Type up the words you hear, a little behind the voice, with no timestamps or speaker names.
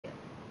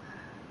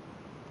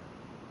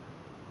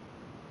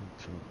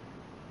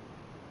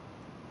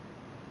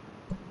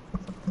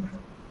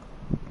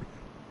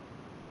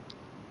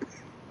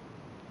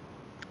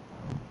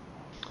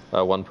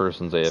One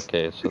person's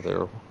AFK, so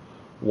they're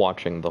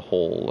watching the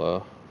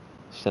whole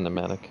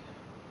cinematic.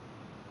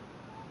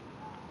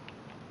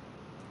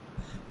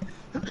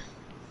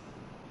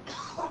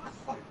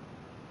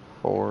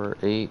 4,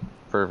 8,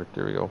 perfect.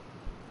 There we go.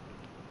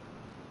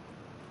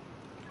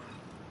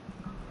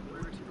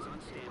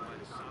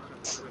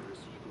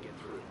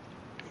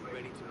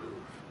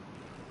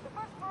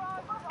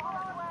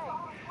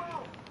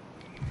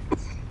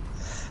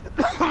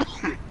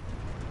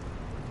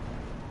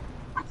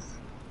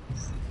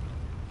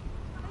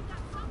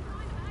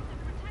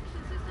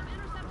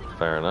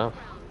 Fair enough.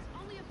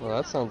 Well,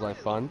 that sounds like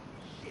fun.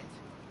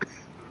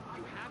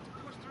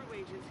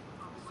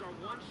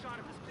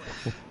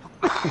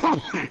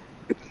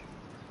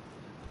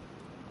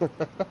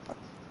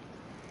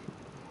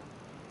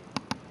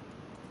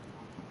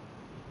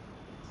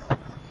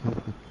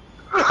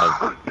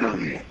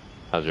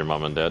 How's your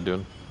mom and dad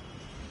doing?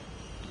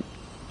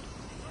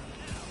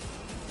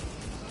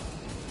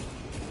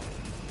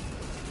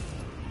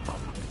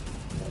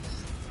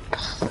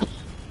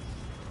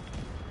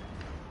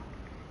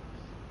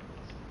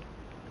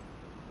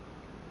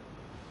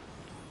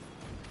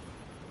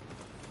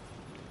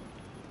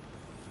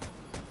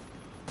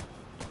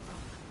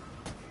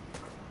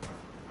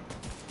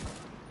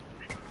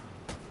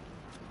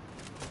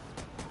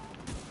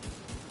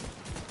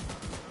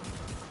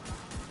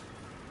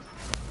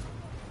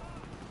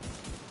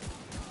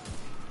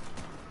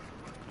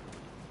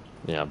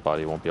 Yeah,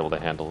 body won't be able to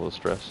handle the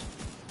stress.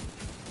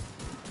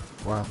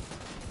 Wow.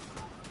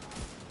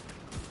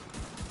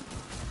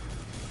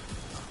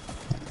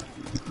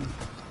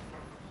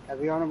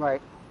 Heavy on the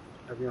right.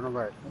 Heavy on the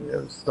right.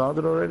 Yeah,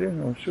 started already?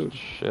 Oh shoot.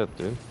 Shit,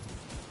 dude.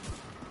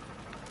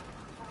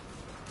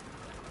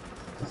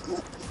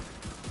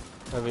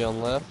 Heavy on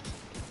left.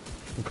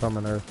 I'm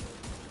coming, Earth.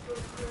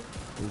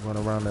 We went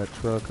around that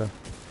truck.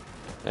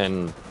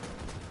 And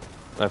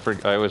I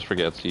always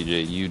forget,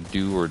 CJ, you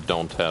do or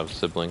don't have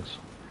siblings?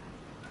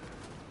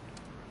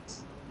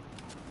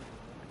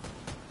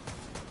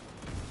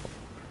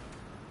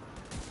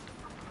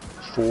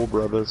 Four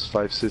brothers,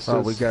 5 sisters.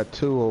 Oh, we got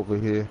 2 over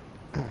here.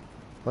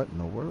 What in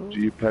the world? Do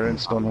your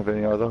parents don't have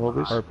any other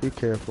hobbies? Earth, be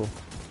careful.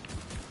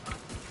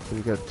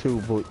 We got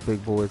 2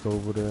 big boys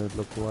over there that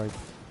look like.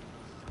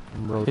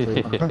 I'm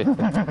rotating.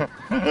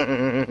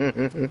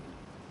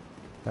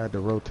 I had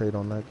to rotate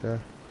on that guy.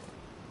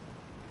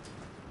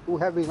 Who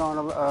heavy's on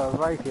the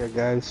right here,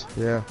 guys?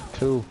 Yeah,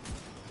 2.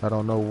 I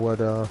don't know what,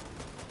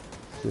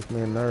 just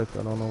me and Earth.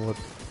 I don't know what.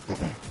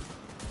 Yeah.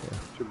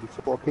 Should be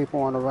 4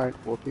 people on the right,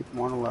 4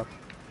 people on the left.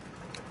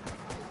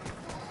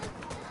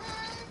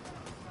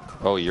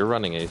 Oh, you're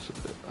running Ace.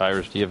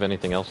 Irish, do you have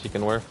anything else you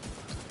can wear?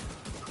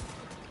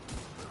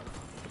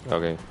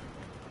 Okay.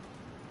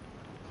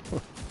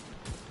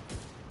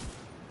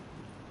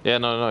 Yeah,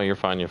 no, you're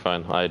fine, you're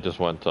fine. I just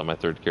went on my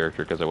 3rd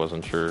character because I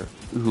wasn't sure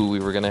who we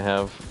were gonna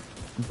have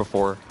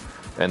before,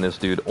 and this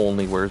dude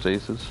only wears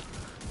aces.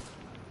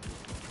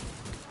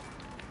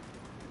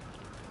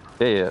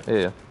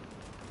 Yeah.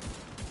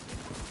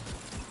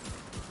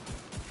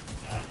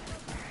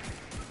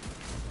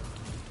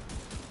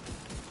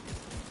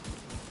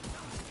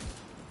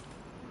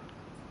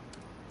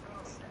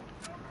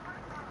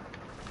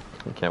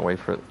 I can't wait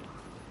for it.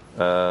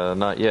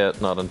 Not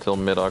yet, not until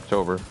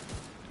mid-October,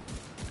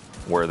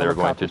 where they're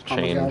going to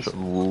change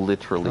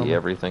literally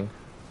everything.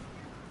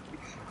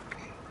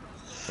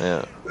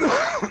 Yeah.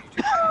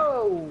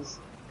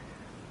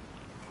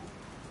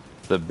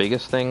 The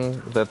biggest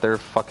thing that they're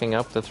fucking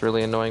up that's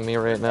really annoying me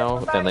right now,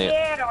 and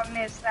on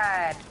this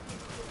side.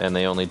 And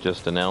they only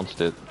just announced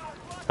it.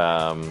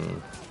 Never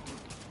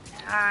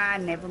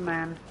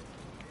mind.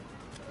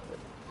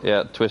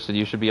 Yeah, Twisted,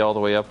 you should be all the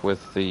way up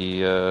with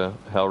the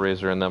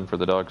Hellraiser and them for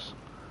the dogs.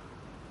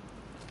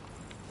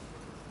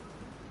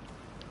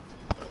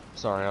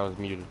 Sorry, I was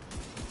muted.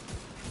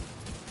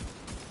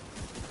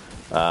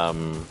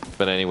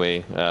 But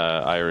anyway,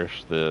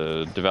 Irish,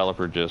 the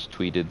developer just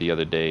tweeted the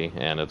other day,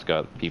 and it's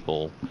got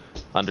people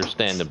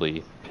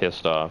understandably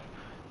pissed off.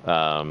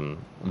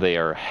 They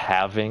are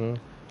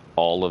having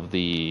all of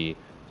the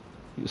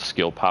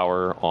skill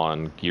power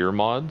on gear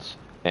mods,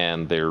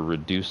 and they're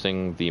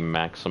reducing the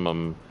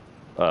maximum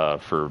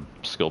for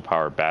skill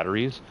power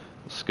batteries.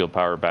 Skill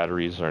power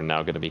batteries are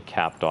now going to be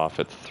capped off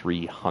at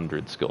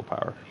 300 skill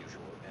power.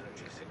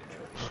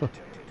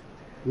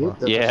 Yep,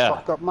 that just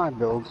fucked up my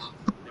builds.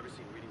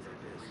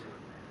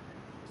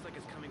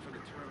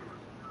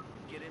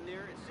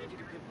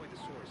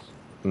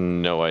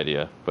 No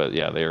idea, but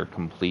yeah, they are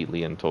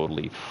completely and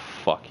totally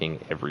fucking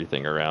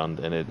everything around,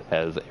 and it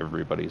has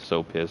everybody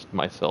so pissed,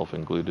 myself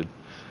included.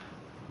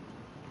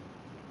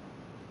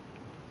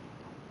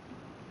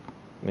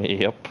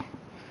 Yep.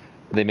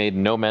 They made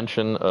no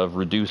mention of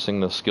reducing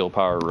the skill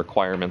power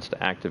requirements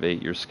to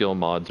activate your skill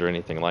mods or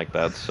anything like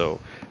that, so,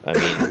 I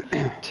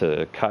mean,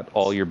 to cut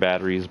all your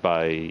batteries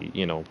by,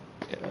 you know,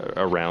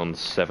 around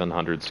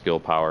 700 skill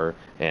power,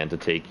 and to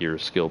take your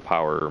skill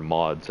power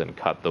mods and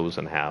cut those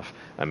in half.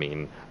 I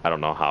mean, I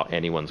don't know how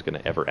anyone's going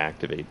to ever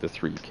activate the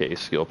 3k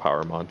skill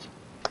power mods.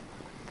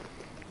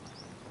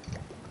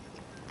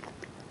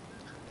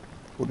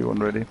 41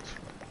 ready.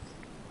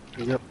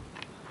 Yep.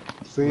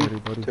 See? Ready,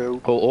 buddy.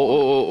 2.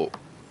 Oh.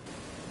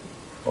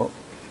 Oh,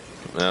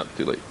 Yeah,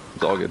 too late.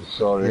 It's all good.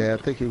 sorry. Yeah, I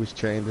think he was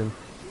changing.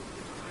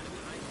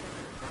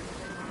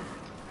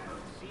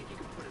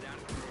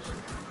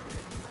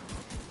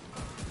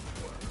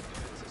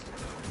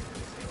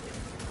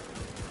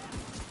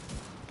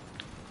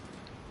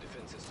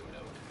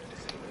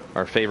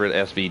 Our favorite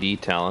SVD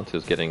talent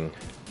is getting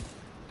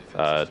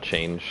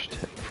changed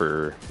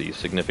for the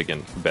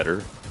significant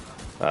better.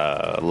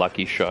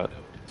 Lucky Shot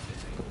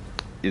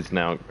is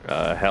now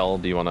Hell.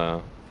 Do you want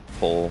to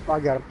pull? I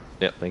got him.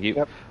 Yeah, thank you.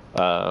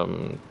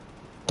 Yep.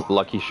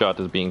 Lucky Shot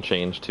is being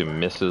changed to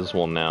misses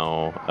will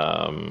now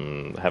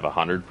have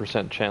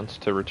 100% chance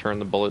to return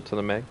the bullet to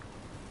the mag.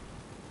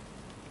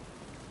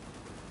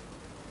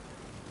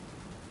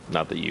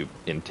 Not that you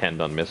intend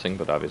on missing,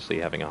 but obviously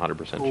having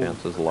 100%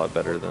 chance is a lot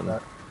better than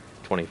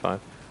 25.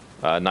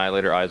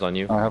 Annihilator, eyes on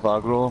you. I have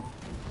aggro.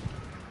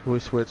 We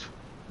switch.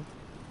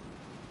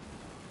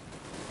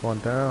 One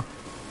down.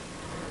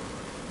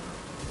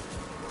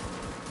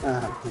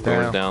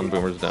 Boomer's down,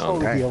 Boomer's down.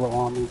 Solar Dang. healer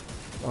on me.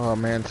 Oh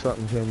man,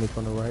 something hit me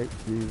from the right.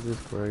 Jesus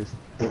Christ.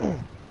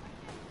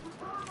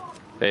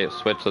 Hey,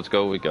 switch, let's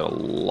go. We got a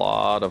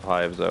lot of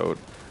hives out.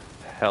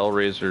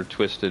 Hellraiser,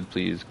 Twisted,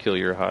 please kill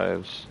your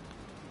hives.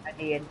 I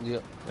did.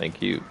 Yep.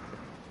 Thank you.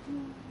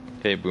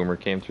 Okay, Boomer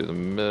came through the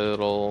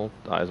middle.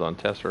 Eyes on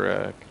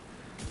Tesseract.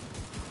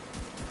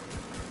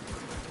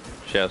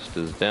 Chest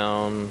is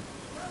down.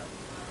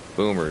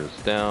 Boomer's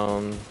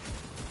down.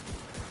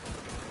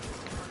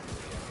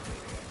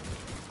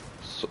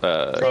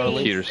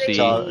 Computer C.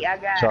 I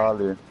got it.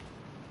 Charlie.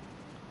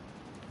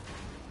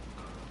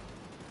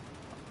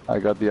 I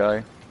got the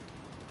eye.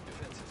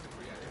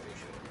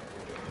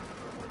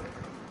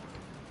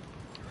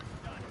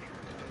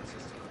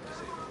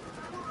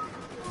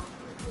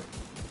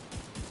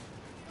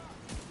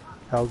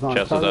 Hell's on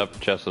Chest is target. up,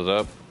 chest is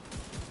up.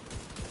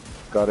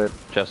 Got it.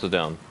 Chest is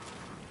down.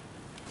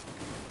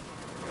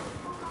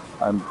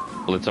 I'm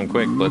Blitz him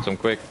quick, blitz him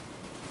quick.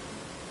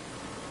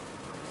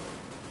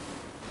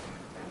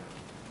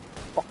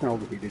 Fucking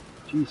overheated.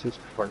 Jesus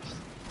Christ.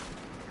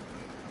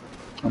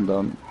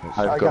 down.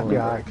 I I've got the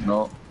eye.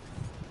 No.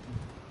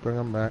 Bring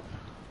him back.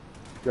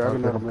 Get out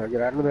of the middle, man.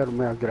 Get out of the middle,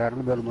 man. Get out of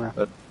the middle,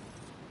 man.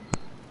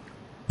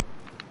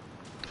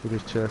 Shoot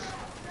his chest.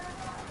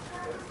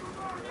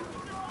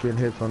 Getting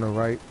hit from the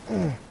right.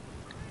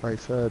 Right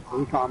side. Here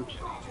he comes.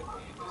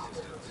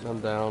 I'm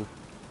down.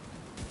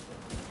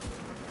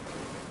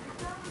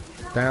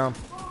 Down.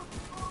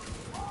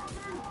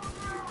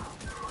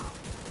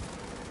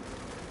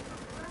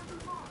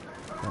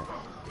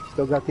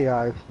 Still got the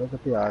eye. Still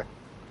got the eye.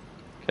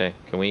 Okay,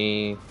 can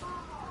we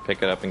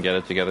pick it up and get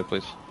it together,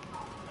 please?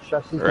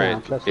 Chest is All down.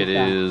 right, Chest it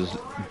is is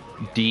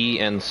D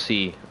and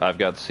C. I've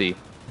got C.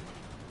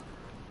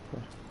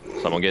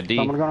 Someone get D.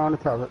 down. Someone going on the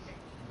turret.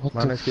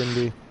 Minus getting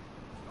D.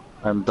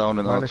 I'm down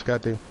and Minus out.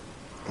 got D.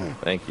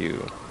 Thank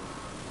you.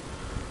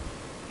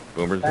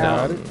 Boomer's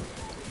Down. down.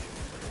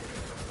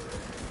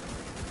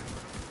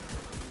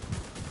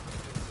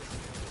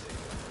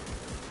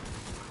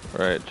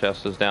 Alright,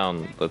 chest is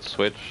down. Let's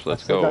switch.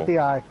 Let's Still got the go.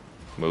 eye.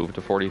 Move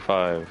to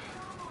 45.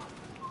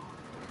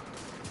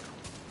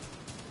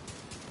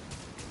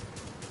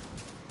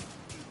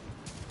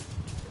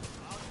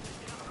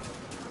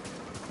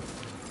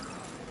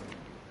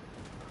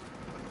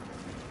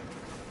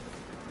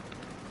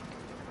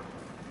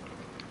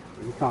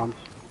 Here he comes.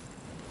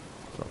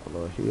 Drop a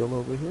little heal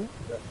over here.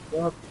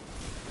 Yep.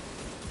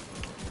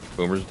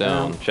 Boomer's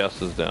down. Down.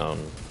 Chest is down.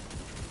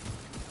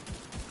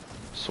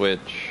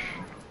 Switch.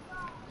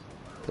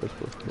 Push,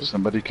 push, push.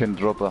 Somebody can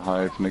drop a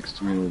hive next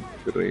to me.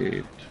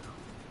 Great.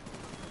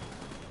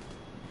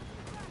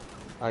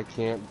 I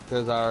can't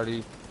because I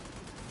already.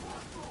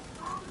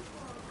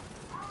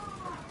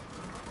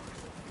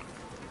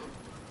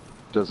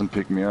 Doesn't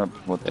pick me up.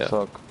 What the Yeah.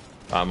 fuck?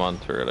 I'm on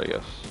turret, I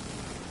guess.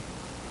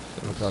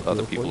 Since Drop other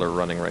heal for people you. are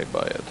running right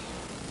by it.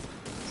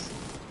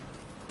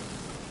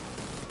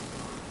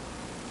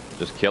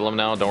 Just kill him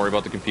now. Don't worry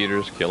about the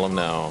computers. Kill him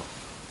now.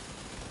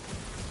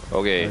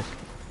 Okay. Nice.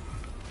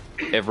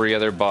 Every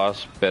other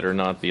boss better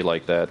not be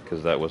like that,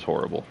 because that was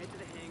horrible.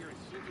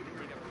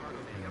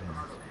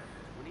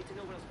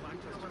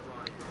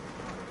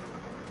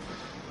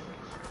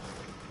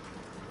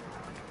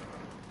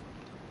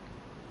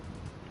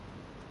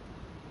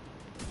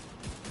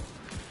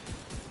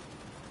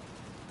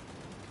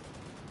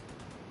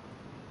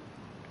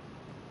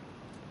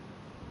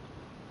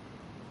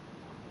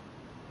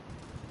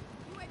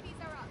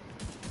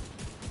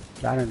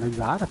 Got an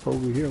exotic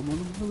over here.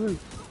 What is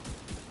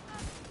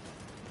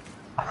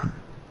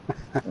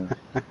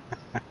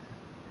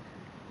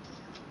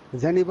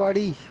Is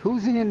anybody,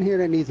 who's in here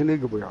that needs an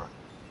Eagle Bear?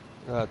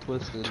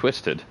 Twisted.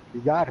 Twisted.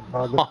 You got it,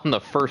 brother. On the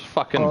first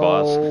fucking Oh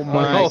boss.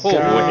 my No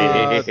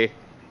God. way.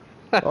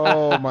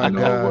 Oh my No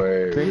god.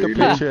 way, Take really? a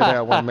picture of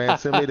that one, man.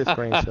 Send me the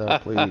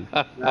screenshot, please.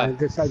 I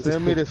just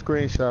Send me the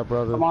screenshot,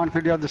 brother. come on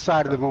to the other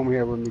side of the room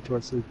here with me,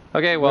 Twisted.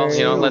 Okay, well,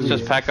 you know, Way let's over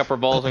just here. pack up our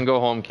balls and go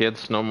home,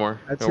 kids. No more.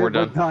 That's No, it, we're we're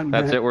done. done,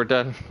 That's man. it, we're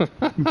done.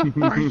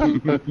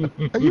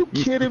 Are you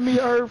kidding me,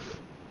 Earth?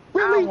 I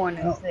Really? want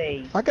to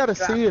see. I gotta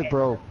Drop see it,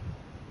 bro.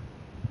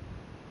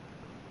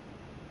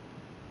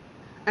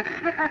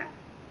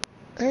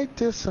 Ain't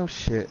this some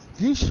shit?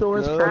 You sure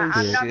as No fuck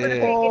I'm did. not gonna shit.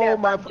 pick it Oh up.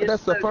 my! I'm just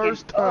That's the looking.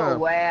 first time. Oh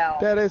wow.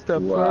 That is the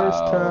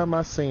first Wow. time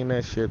I seen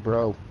that shit,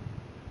 bro.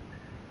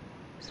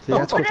 See,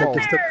 that's Swoop what it up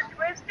just took. there,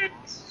 Twisted.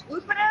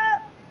 Swoop it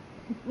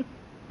up.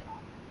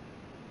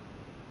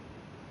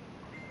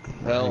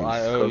 Hell, I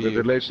owe you.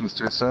 Congratulations,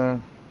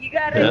 Tessa. You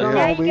gotta, Yeah. No,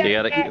 now you we- You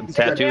gotta gotta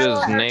tattoo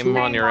his name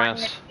on your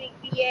ass.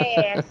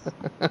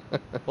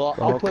 Well,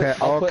 All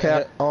caps. I'll put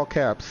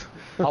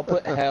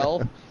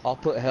hell. I'll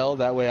put hell.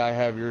 That way, I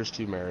have yours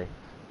too, Mary.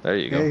 There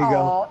you There go. you go.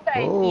 Oh,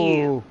 thank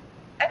you.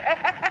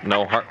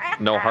 Oh,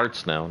 No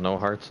hearts now. No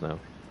hearts now.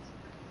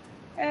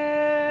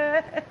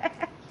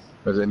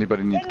 Does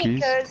anybody need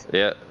keys?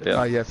 Yeah, yeah.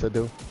 oh yes, I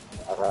do.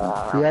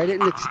 Yeah, I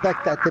didn't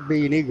expect that to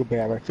be an eagle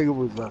bear. I figured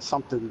it was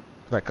something.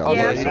 Like a Yeah, I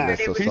merciless figured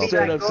it or would be He something.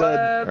 straight like up said-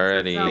 gloves or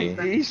Already.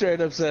 something. He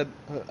straight up said,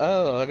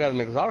 "Oh, I got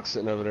an exotic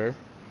sitting over there."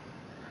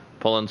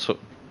 Pull and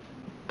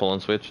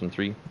switch in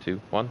 3, 2,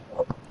 1.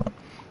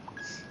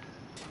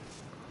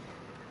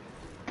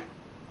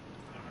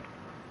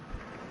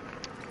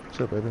 What's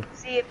up, baby?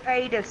 See, it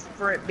paid us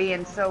for it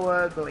being so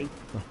ugly.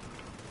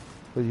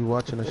 Were you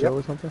watching a show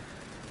or something?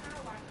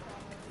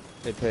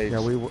 Hey, Paige.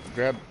 Yeah,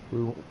 grab.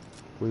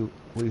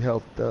 we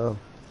helped.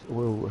 We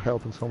were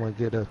helping someone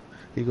get a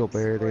eagle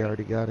bear. They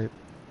already got it.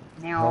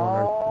 Now Oh,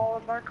 no. all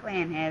of our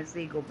clan has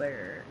Eagle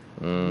Bear.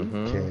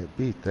 Mm-hmm. Can't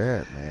beat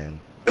that, man.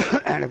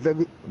 And if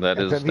every, That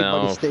if is everybody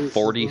now stays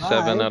 47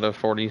 alive- out of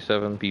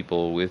 47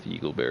 people with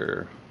Eagle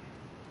Bear.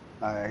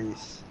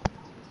 Nice.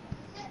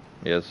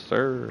 Yes,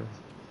 sir.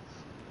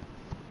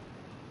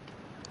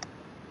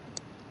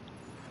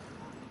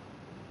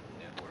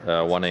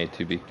 Uh, 1A,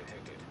 2B.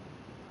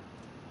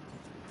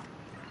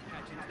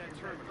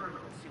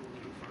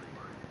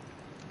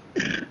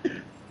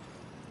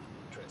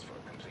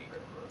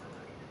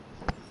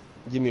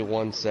 Give me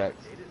 1 sec.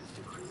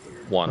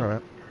 1. All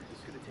right.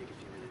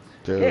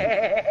 Dude.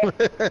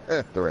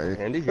 Right.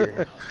 Handy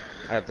here.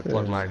 I have to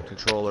plug my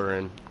controller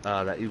in.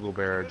 That Eagle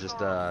Bear just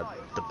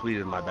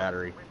depleted my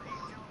battery.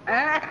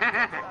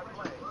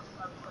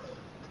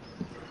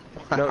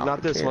 No,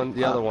 not this Okay. one.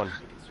 The other one.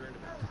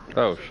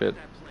 Oh, shit.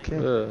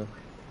 Can't, Uh,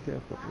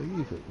 can't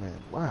believe it, man.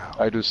 Wow.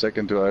 I do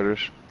second to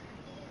Irish.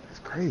 That's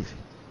crazy.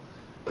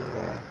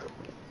 yeah,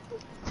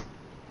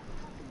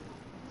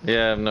 I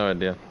have no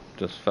idea.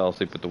 Just fell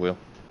asleep at the wheel.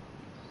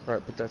 All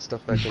right, put that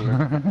stuff back in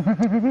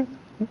there.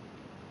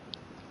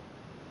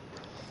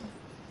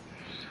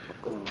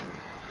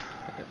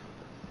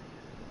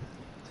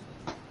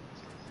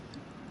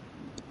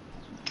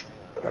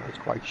 That was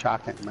quite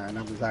shocking, man.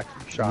 That was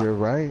actually shocking. You're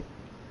right.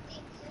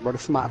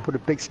 Put a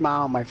big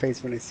smile on my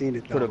face when I seen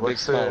it. Put a Though. big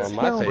What's smile the- on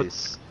my No, but-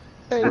 face.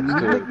 Hey, What's the-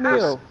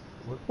 McNeil,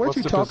 weren't what's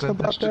you the talking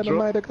about percentage to that a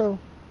drop? night ago?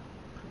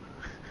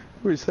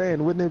 We were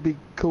saying, wouldn't it be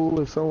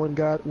cool if someone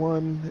got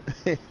one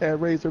at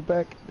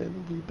Razorback and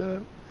it'd be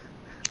done?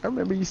 I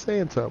remember you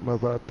saying something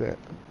about that.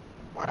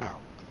 Wow.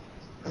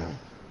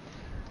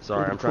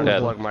 Sorry, I'm trying to Yeah.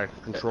 plug my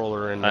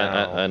controller in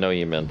now. I know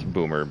you meant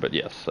Boomer, but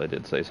yes, I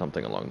did say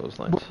something along those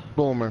lines.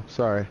 Boomer,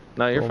 sorry.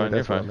 No, you're Boomer, fine, you're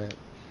that's what I fine. meant.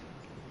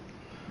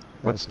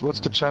 What's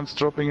the chance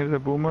dropping it a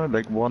boomer?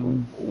 Like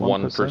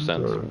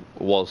 1%? or-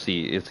 Well,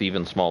 see, it's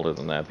even smaller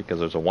than that because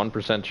there's a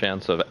 1%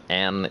 chance of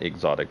an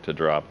exotic to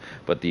drop,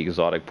 but the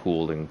exotic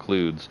pool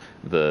includes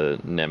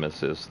the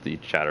Nemesis, the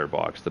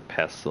Chatterbox, the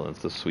Pestilence,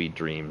 the Sweet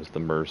Dreams, the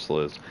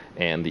Merciless,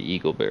 and the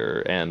Eagle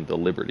Bearer, and the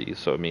Liberty.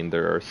 So, I mean,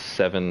 there are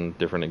 7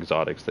 different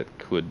exotics that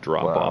could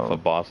drop Wow. off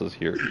of bosses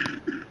here.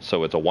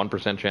 So it's a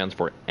 1% chance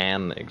for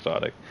an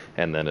exotic,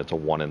 and then it's a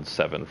 1 in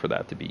 7 for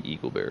that to be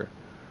Eagle Bearer.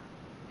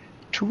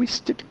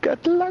 Twisted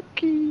got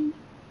lucky.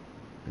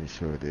 He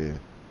sure did.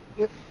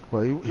 Yep.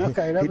 Well, he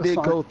Okay, that was did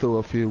fun. go through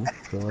a few.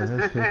 So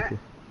that's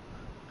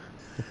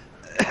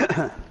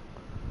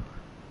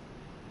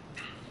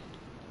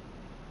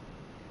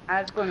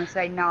I was gonna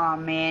say, nah,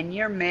 man,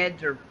 your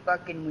meds are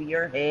fucking with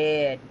your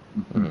head.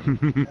 All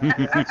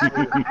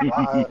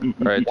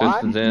right, What?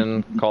 Justin's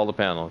in. Call the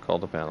panel. Call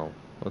the panel.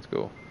 Let's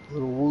go. A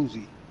little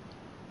woozy.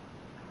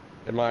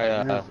 Am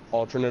I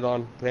alternate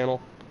on panel?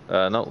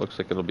 No, it looks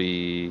like it'll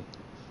be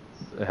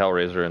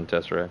Hellraiser and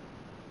Tesseract.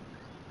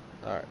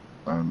 All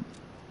right.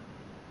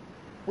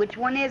 Which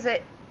one is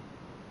it?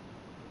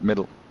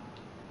 Middle.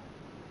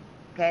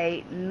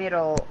 Okay,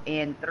 middle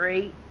in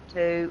 3,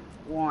 2,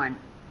 1.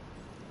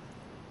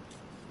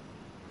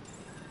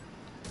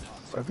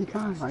 Every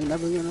time. I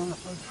never get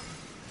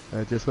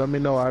on. just let me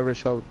know,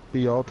 Irish. I'll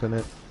be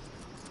alternate.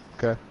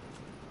 Okay.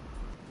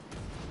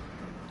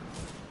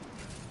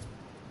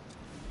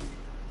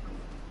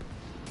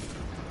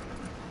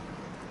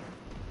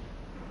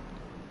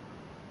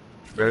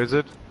 Where is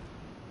it?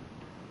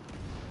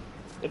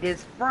 It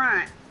is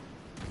front.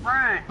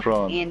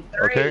 Front. In 3,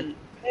 Okay.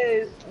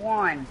 2,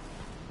 1.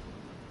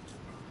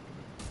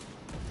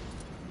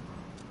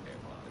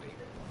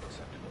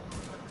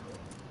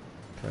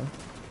 Okay.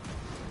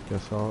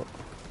 Guess I'll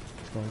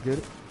just gonna get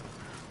it.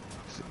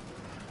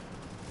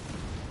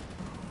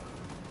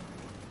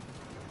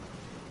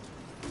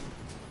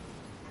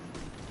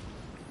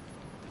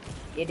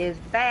 It is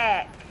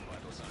back.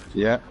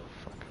 Yeah.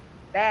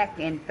 Back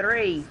in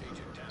 3,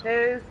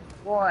 2,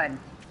 1.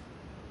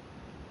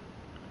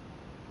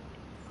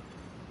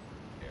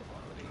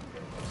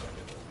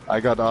 I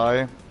got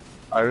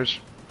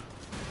Irish.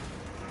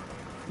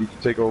 You can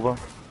take over.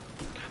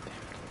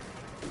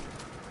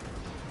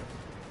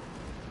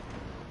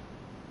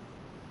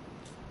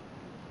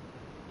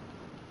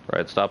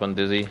 Right, stop on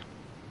Dizzy.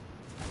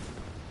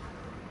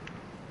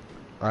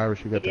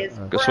 Irish, you got It is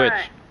that. Go switch.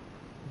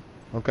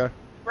 Okay.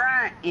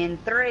 Front in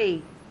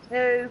 3,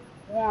 2,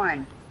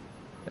 1.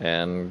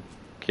 And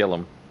kill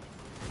him.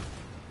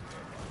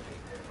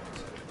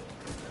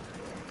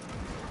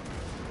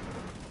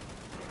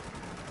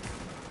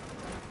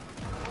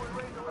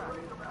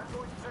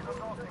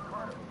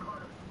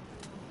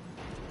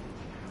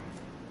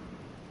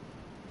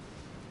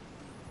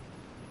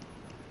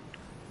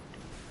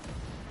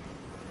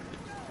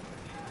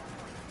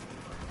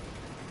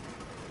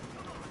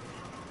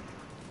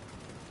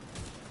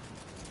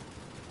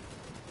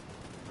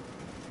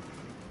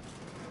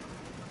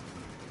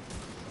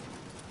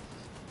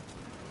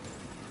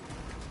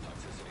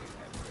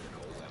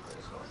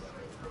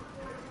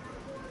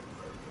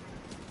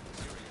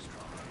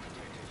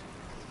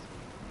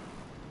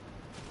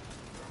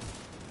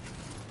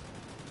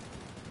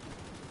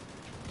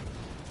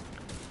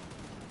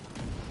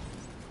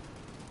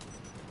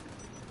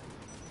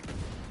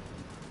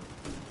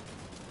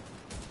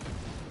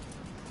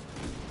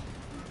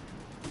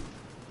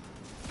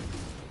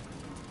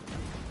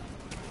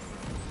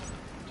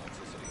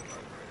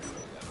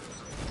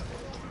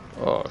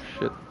 Oh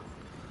shit.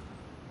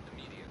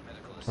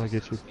 I'll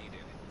get you.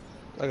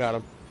 I got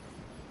him.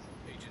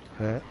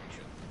 That.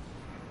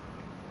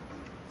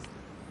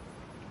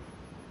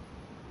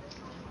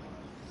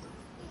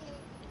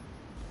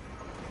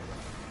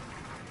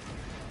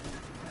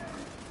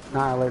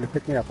 Annihilator,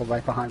 pick me up. I'm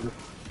right behind you.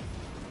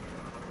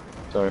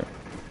 Sorry.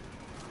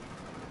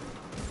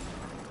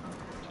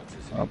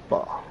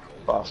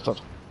 Bastard.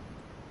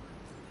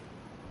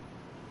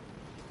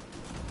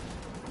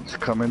 He's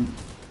coming.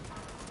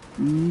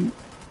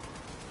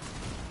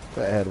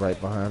 That head right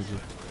behind you.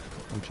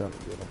 I'm trying to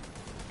get him.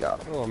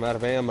 Got him. Oh, I'm out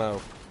of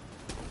ammo.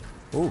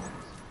 Ooh.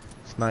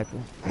 Sniper.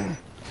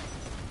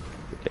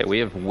 Okay, we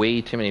have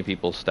way too many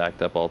people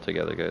stacked up all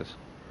together, guys.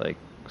 Like,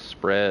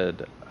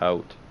 spread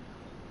out.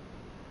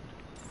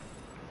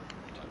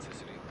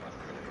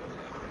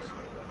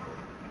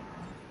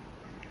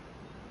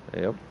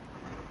 Yep.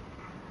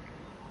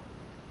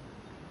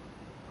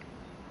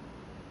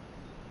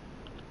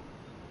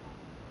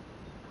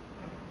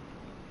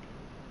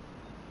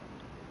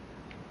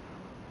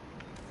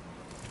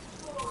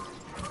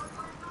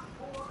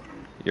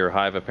 Your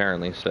hive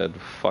apparently said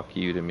 "fuck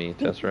you" to me,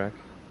 Tesseract.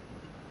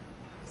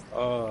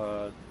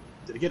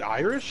 Did it get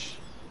Irish?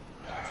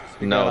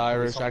 No, Got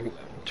Irish.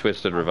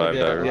 Twisted revived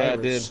Yeah, Irish. yeah,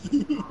 it did.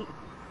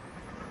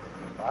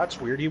 That's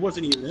weird. He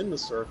wasn't even in the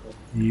circle.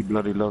 He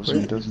bloody loves me,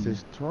 Where is doesn't he?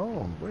 this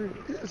throne? Where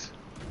is?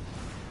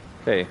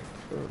 Hey,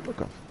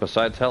 Look up.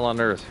 besides Hell on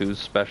Earth, who's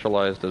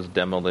specialized as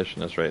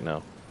demolitionist right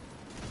now?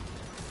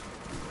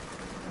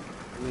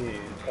 Me.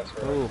 That's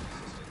right. Oh,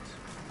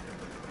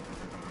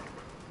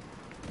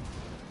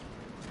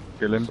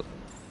 Kill him.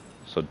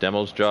 So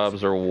Demo's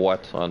jobs are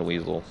what on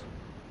Weasel?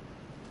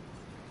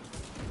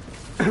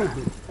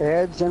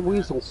 Ads and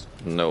weasels.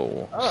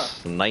 No,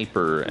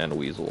 Sniper and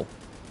Weasel.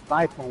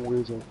 Sniper and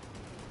weasel.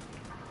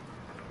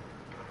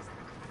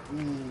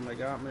 They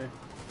got me.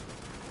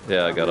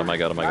 Yeah, I got him, I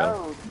got him, I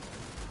got him.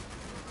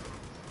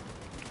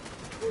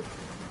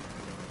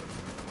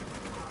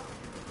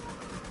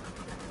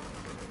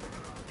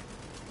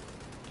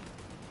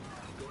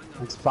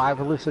 And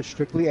survivalists are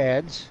strictly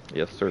ads.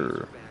 Yes,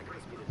 sir.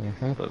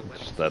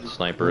 That's that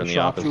sniper in the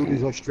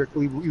Sharpshooters office. are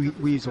strictly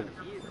weasel.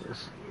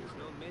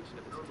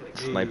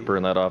 Sniper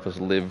in that office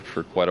lived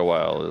for quite a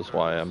while, is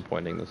why I'm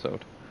pointing this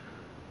out.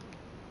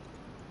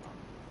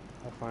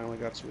 I finally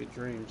got sweet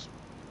dreams.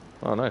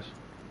 Oh, nice.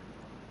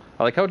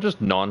 I like how just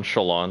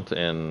nonchalant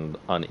and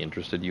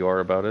uninterested you are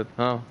about it.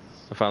 Oh,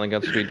 I finally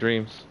got sweet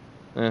dreams.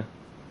 Eh.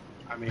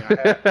 I mean, I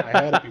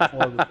had it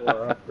before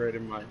I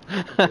upgraded my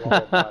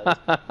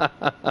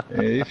lullabies.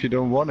 Hey, if you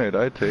don't want it,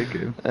 I take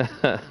it.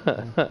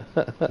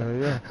 Oh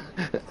yeah.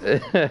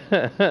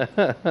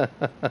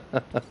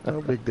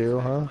 No big deal,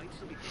 huh?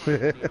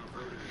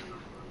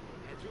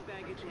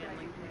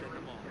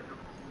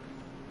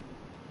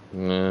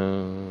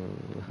 No.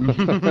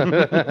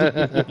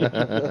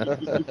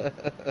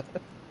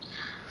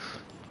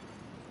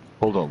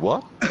 Hold on,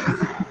 what?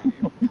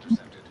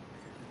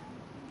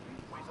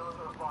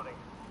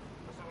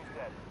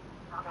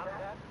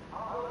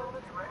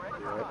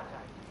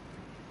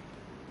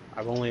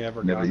 I've only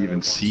ever Never gotten it even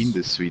once. seen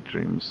the sweet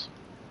dreams.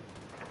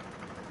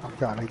 Oh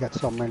god, I got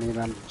so many of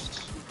them.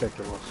 It's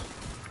ridiculous.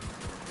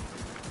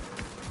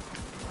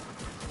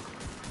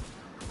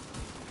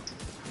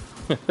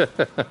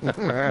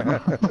 Man.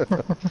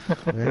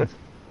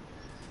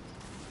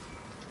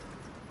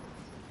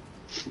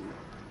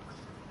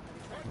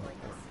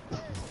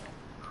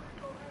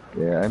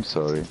 Yeah, I'm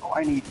sorry. Oh,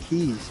 I need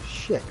keys.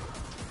 Shit.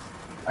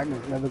 I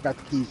never got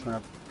the keys when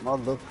I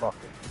motherfucker.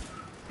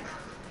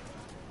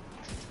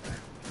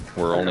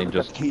 We're I only never got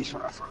just. the keys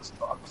when I first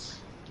box.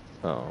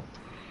 Oh.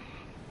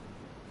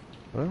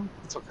 Well,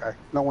 It's okay.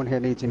 No one here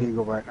needs an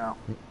eagle right now.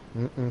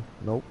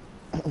 nope.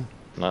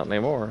 Not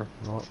anymore.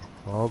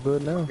 All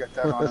good now. Get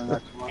that on the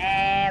next one.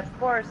 Of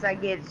course I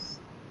get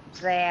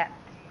that.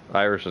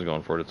 Irish is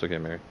going for it. It's okay,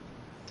 Mary.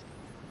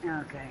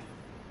 Okay.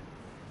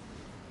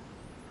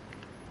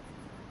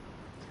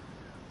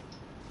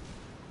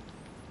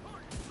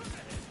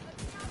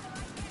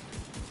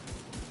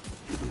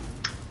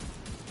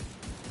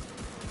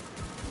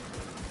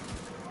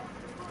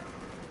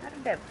 How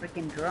did that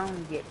freaking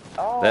drone get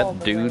all That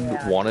the dude way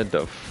out? wanted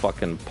to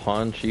fucking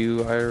punch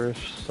you,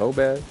 Irish, so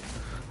bad.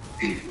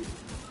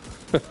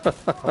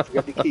 Don't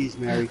forget the keys,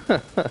 Mary. Huh?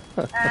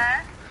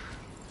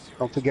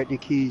 Don't forget your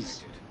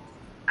keys.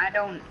 I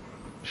don't.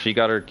 She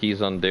got her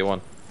keys on day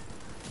one.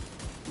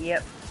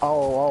 Yep.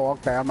 Oh,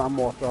 okay. I'm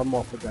off. I'm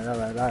off with that. All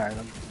right. All right.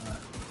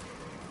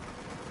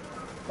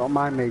 Don't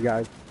mind me,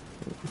 guys.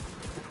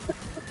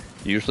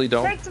 Usually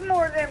don't, Take some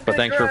more of them but good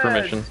thanks for drugs.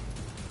 permission.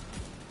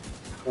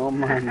 Don't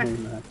mind me,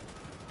 man.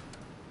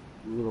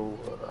 Little,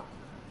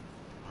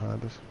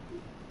 Hondas.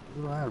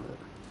 little habit.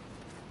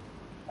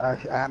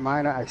 At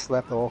mine, I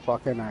slept all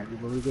fucking night. You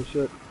believe this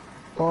shit?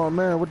 Oh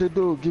man, what they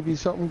do? Give you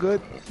something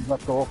good?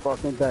 Slept all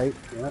fucking day.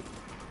 Yeah.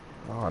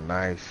 Oh,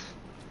 nice.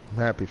 I'm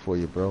happy for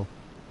you, bro.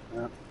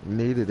 Yeah.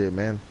 Needed it,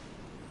 man.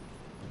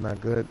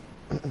 Not good.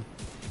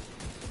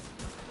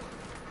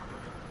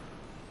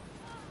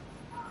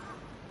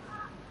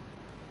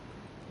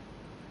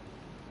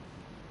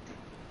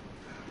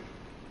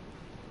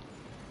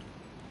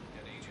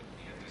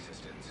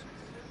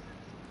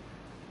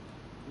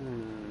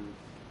 You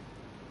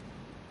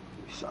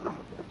son of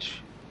a bitch.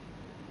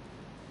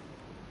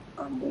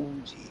 I'm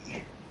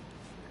woozy.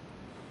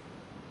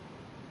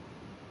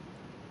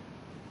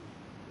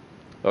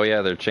 Oh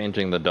yeah, they're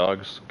changing the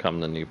dogs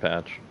come the new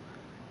patch.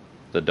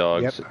 The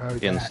dogs, Yep, heard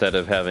that. instead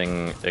of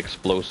having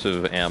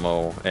explosive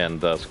ammo and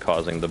thus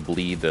causing the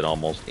bleed that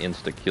almost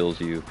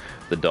insta-kills you,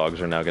 the dogs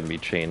are now going to be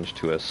changed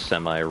to a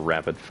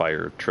semi-rapid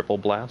fire triple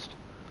blast.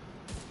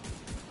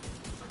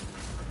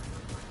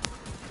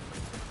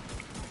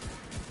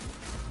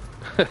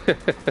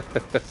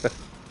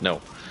 No.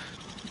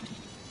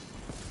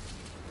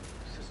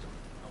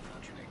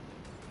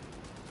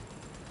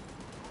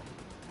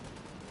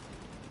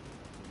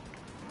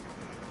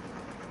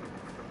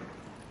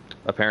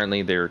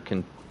 Apparently they are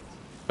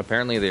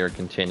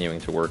continuing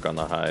to work on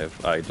the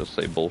hive. I just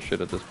say bullshit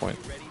at this point.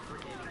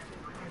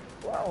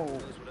 Whoa.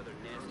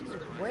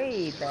 It's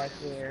way back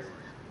there.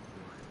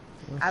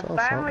 I I saw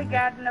finally something.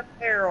 got an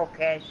apparel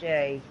cache.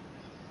 Hey.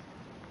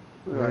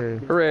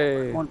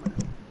 Hooray!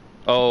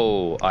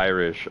 Oh,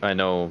 Irish. I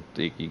know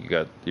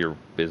you're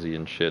busy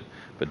and shit,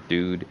 but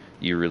dude,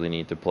 you really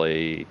need to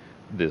play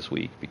this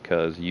week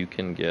because you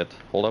can get.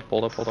 Hold up.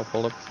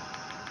 Where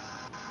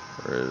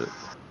is it?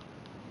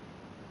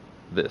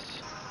 This.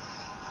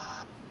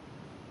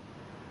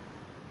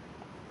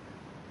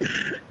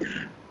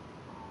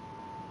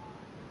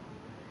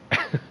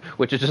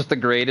 Which is just the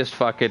greatest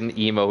fucking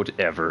emote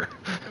ever.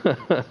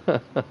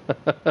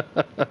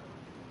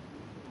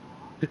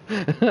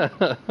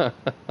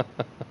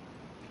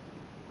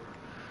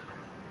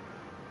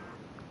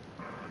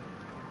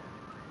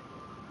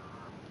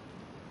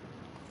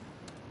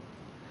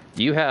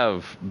 You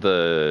have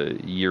the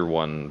year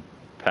one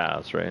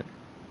pass, right?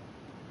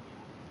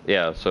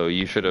 Yeah, so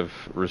you should have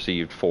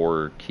received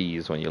 4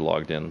 keys when you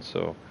logged in,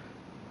 so.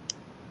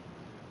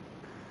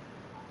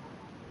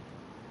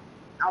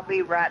 I'll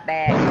be right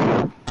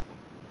back.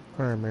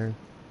 Alright, man.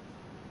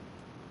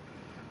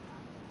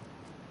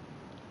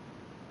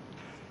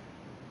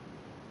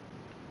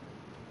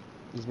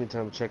 Gives me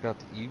time to check out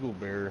the Eagle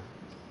Bear.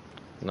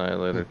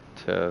 Annihilator,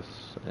 Tess,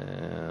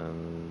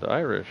 and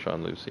Irish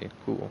on Lucy.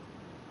 Cool.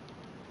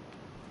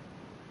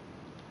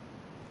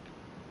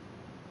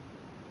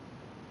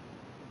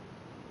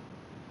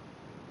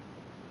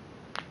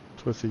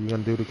 Twister, you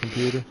gonna do the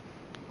computer?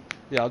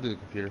 Yeah, I'll do the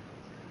computer.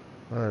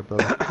 Alright,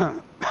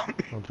 brother.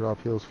 I'll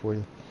drop hills for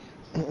you.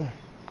 don't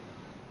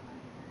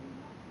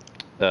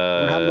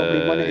have nobody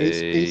running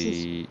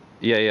aces?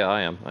 Yeah,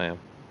 I am.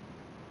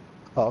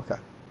 Oh, okay.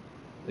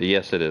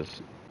 Yes, it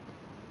is.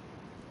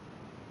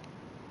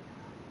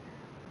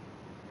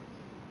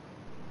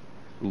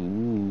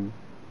 Ooh.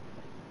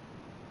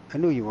 I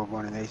knew you were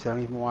running ace. I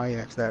don't even know why I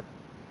asked that.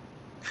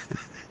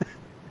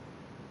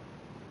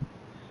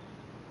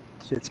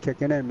 Shit's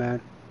kicking in, man.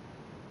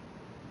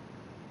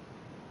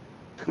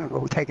 I'm gonna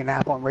go take a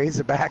nap on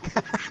Razorback.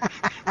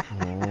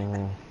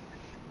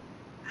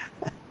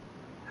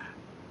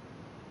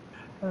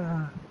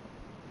 Oh.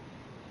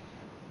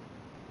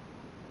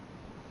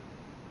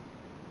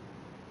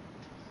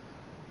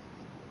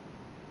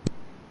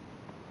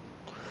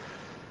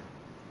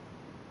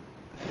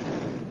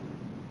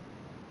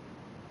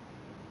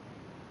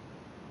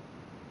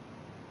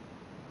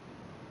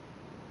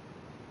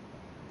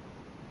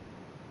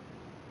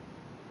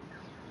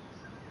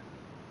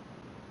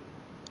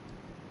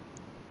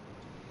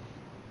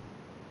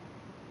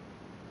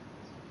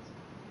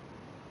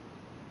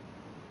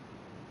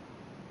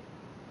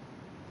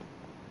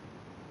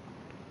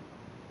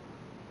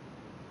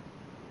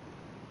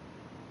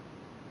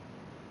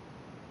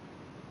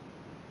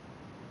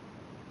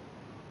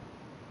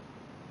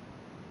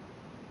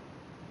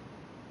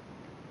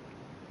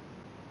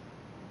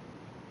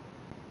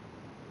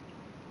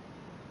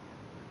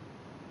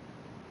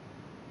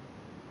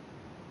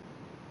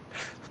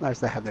 nice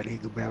to have that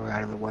eagle bear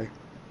out of the way.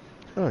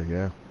 Oh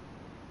yeah,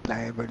 Now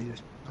everybody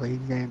just plays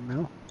the game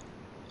now.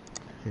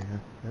 yeah,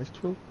 that's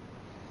true.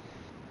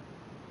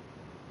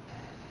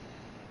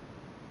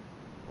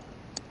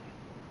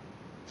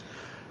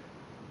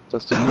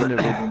 Does that mean there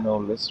will be no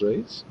less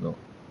raids? No.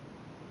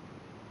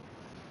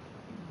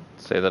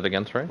 Say that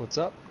again, sorry? What's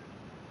up?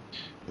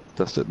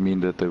 Does that mean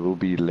that there will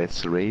be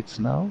less raids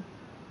now?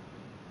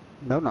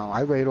 No,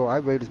 I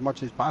raid as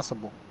much as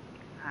possible.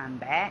 I'm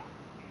back.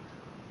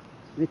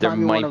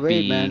 Anytime you want to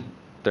raid, man.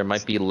 There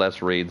might be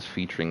less raids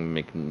featuring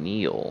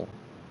McNeil,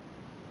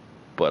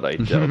 but I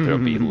doubt there'll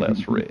be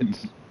less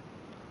raids.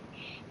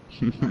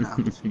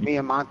 Me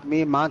and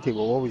Monty were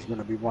always going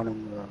to be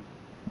running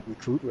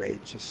recruit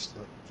raids just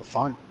for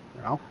fun,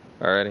 you know.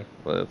 Alrighty,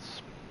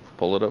 let's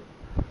pull it up.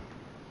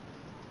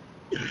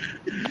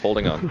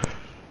 Holding on.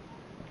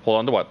 Hold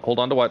on to what? Hold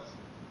on to what?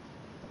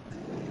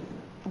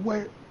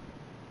 Where?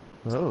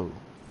 Oh.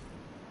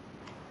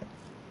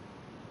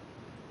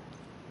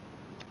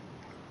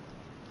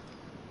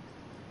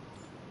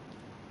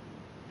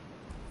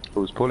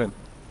 Who's pulling?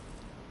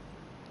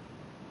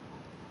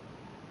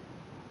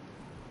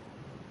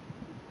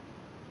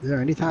 Yeah,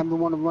 anytime you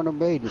want to run a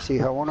raid to see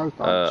how on earth,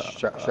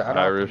 shout out.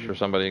 Irish or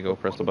somebody, go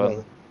press the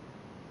button.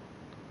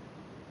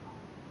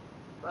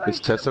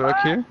 Is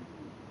Tesseract here?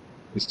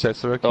 Is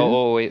Tesseract here?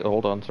 Oh, wait,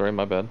 hold on, sorry,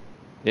 my bad.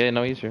 Yeah,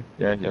 no, he's here.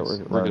 Yeah, Yeah, we're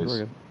good, we're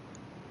good.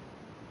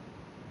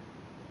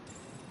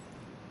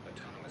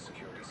 Autonomous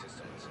security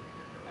systems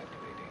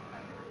activating.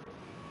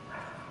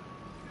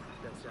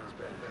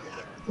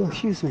 Oh,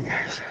 excuse me,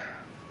 guys.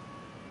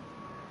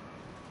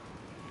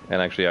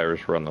 And actually,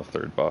 Irish, run the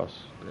third boss,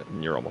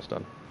 and you're almost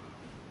done.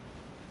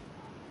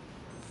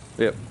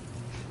 Yep.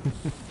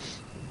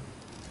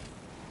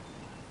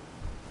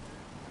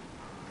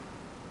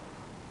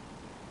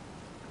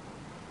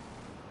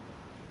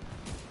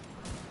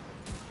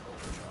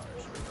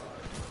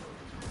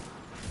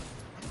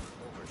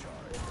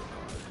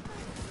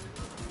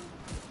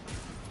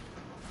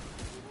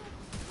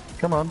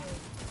 Come on.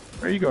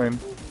 Where are you going?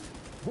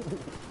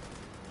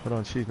 Hold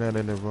on, she's not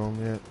in the room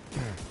yet.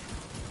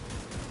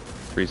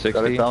 360.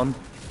 Got it down.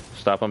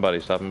 Stop him,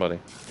 buddy. Stop him, buddy.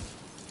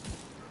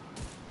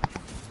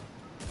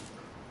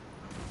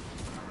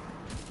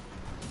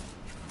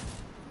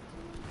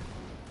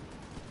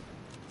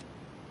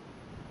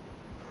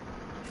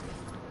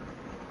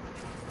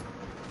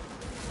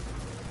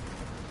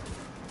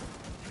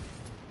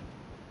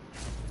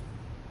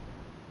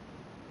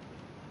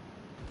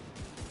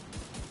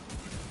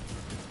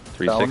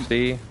 Down.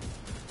 360.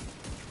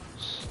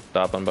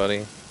 Stop him,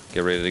 buddy.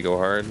 Get ready to go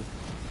hard.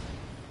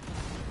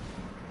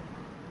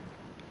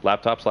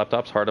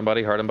 Laptops, hard him,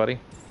 buddy, hard him, buddy.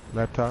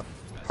 Laptop.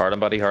 Hard him,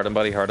 buddy, hard him,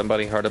 buddy, hard him,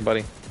 buddy, hard him,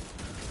 buddy.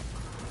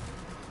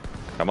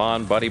 Come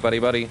on, buddy, buddy,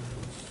 buddy.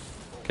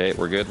 Okay,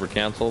 we're good, we're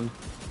cancelled.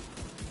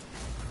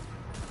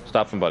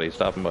 Stop him, buddy,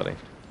 stop him, buddy.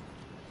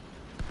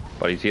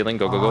 Buddy's healing,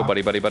 go, go, go,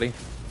 buddy, buddy, buddy.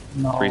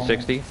 No.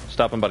 360.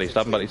 Stop him, buddy,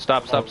 stop him, buddy.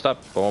 Stop, stop,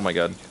 stop. Oh my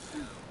god.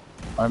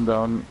 I'm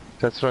down.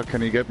 Tesseract,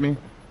 can you get me?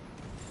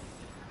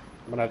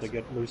 I'm gonna have to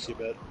get Lucy a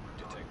bit.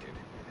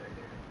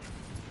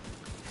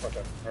 Okay.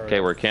 All right.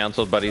 Okay, we're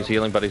cancelled. Buddy's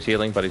healing, buddy's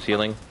healing, buddy's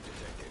healing.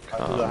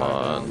 Come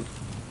on. Can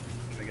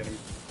I get him?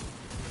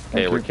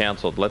 Okay, we're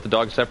cancelled. Let the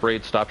dogs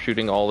separate. Stop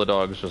shooting all the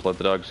dogs. Just let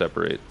the dogs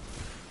separate.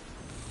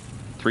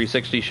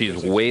 360,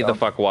 she's way the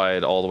fuck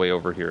wide all the way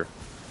over here.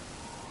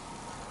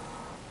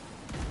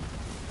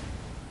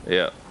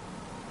 Yeah.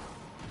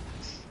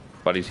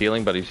 Buddy's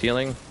healing, buddy's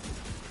healing.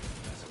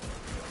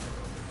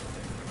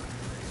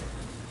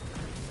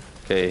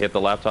 Okay, hit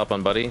the laptop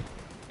on Buddy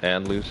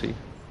and Lucy.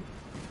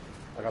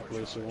 I got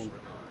Lucy one.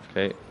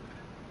 Okay.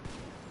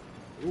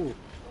 Ooh.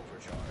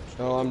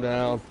 Oh, I'm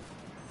down.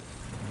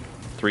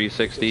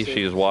 360,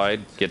 she is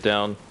wide. Get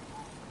down.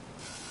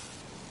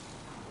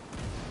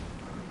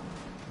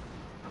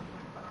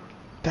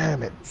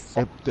 Damn it.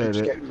 Keeps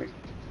getting me.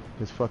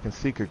 This fucking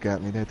seeker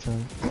got me that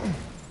time.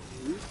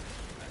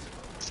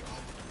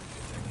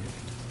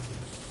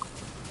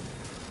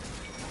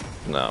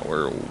 No,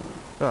 we're...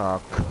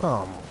 Oh,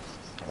 come.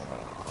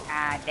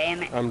 Ah,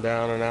 damn it. I'm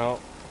down and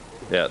out.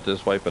 Yeah,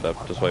 just wipe it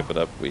up. Just wipe it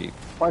up. We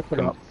Wipe it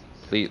up.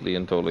 completely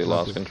and totally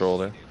lost control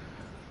there.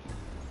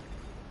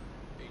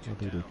 I'll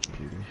do the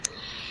computer.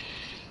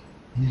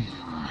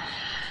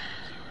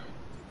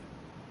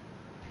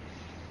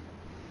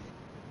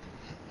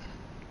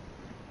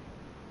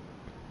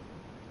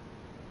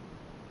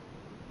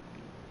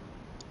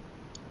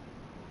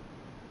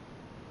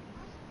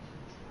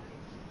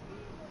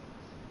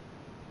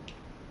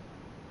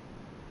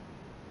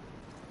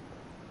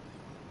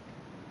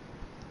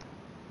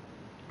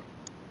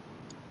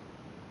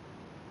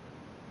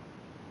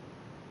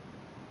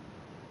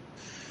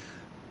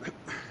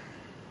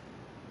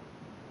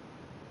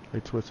 Hey,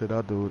 Twisted,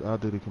 I'll do it. I'll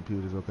do the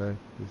computers, okay?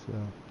 Just you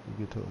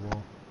get to the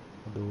wall.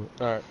 I'll do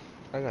it. Alright,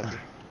 I got you.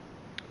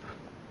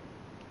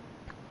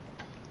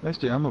 There's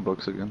the ammo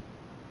box again.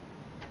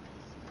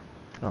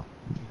 Oh.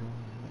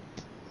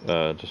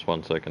 Just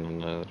 1 second on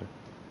the other.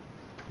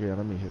 Yeah,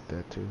 let me hit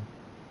that too.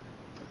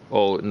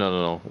 Oh,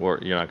 no.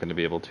 You're not going to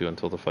be able to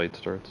until the fight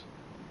starts.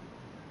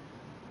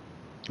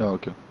 Oh,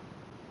 okay.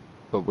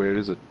 But where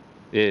is it?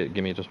 Yeah,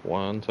 give me just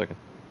 1 second.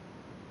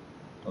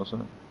 Oh,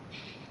 sorry.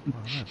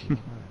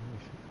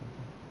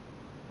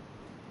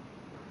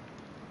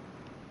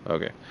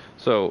 Okay,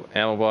 so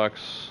ammo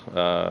box,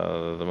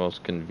 the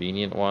most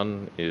convenient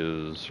one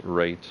is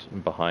right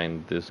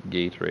behind this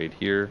gate right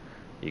here.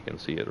 You can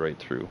see it right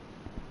through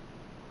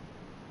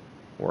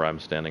where I'm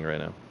standing right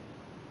now.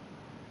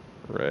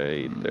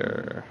 Right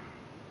there.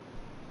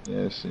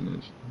 Yeah, I've seen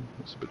it.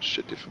 It's a bit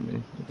shitty for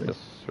me, I think. Yes,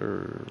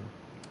 sir.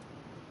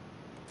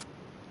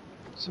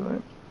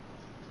 So,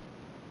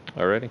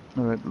 Alrighty.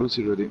 alright,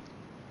 Lucy ready.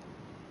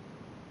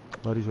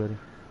 Buddy's ready.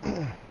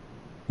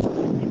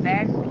 You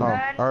back, Oh,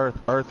 bud?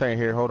 Earth ain't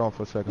here. Hold on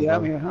for a second. Yeah,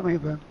 brother. I'm here,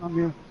 man. I'm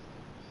here.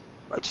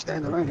 Right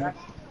standing right here.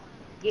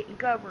 Getting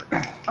covered.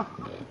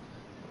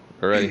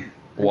 Alrighty.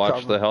 Watch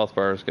cover. the health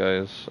bars,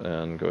 guys,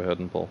 and go ahead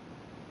and pull.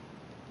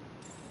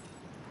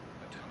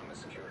 Autonomous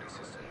security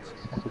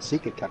systems. The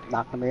secret kept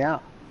knocking me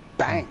out.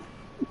 Bang.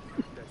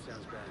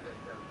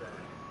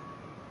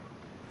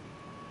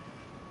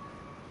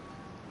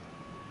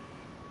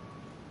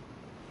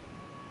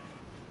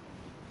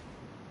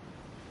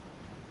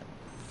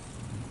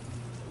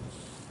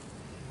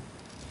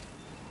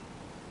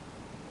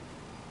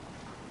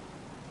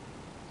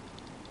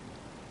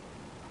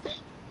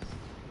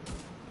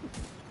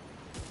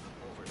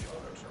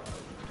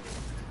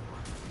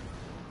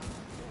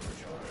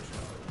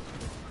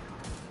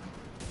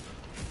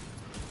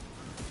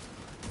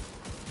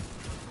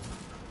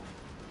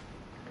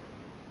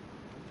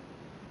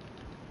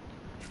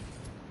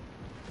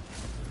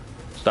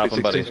 Stop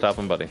him, buddy. Stop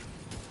him, buddy.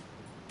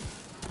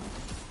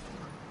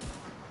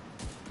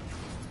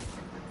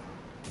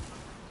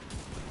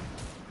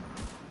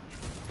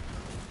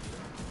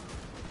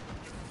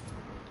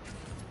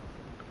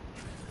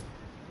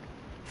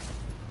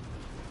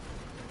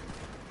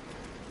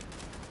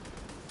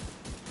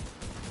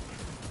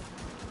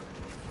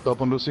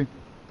 Stop on Lucy.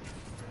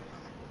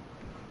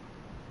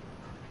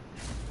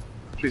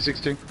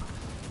 360.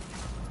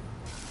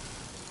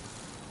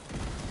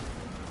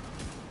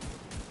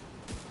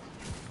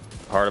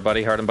 Hard,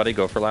 buddy. Hard and buddy.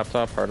 Go for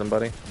laptop. Hard and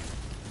buddy.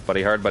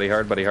 Buddy hard, buddy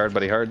hard, buddy hard,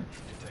 buddy hard.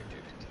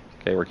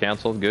 Okay, we're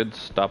canceled. Good.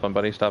 Stop him,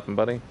 buddy. Stop him,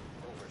 buddy.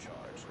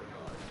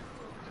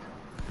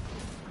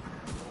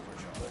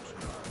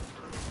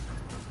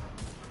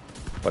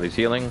 Buddy's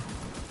healing.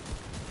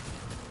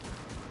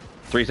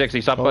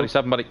 360. Stop him, buddy.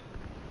 Stop him, buddy.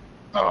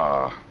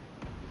 Ah.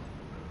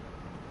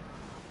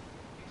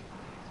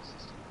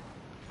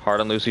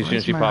 Hard on Lucy as soon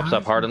as she pops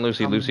up. Hard on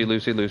Lucy. Lucy,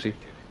 Lucy, Lucy.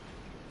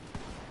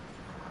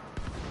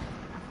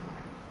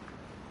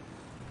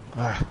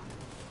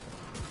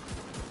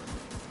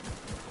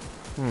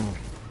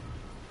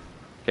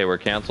 Okay, we're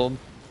canceled.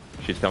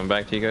 She's coming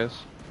back to you guys.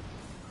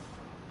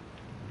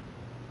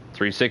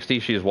 360,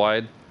 she's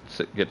wide,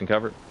 getting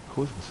covered.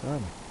 Who's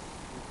beside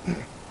me?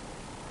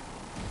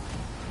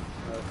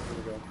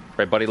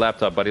 Right, buddy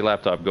laptop, buddy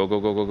laptop. Go, go,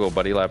 go, go, go.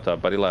 Buddy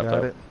laptop, buddy Got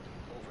laptop. it.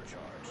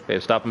 Okay,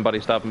 stop him,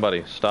 buddy, stop him,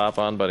 buddy. Stop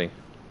on, buddy.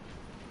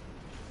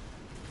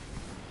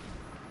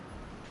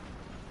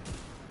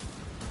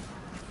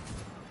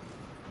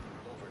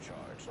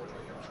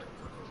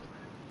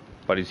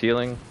 Buddy's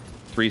healing.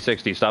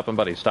 360, stop him,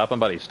 buddy. Stop him,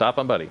 buddy. Stop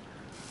him, buddy.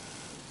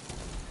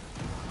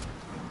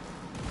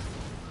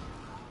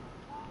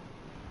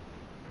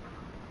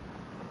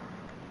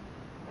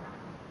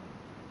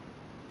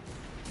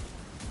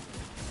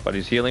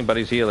 Buddy's healing,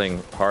 buddy's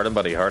healing. Hard him,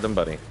 buddy. Hard him,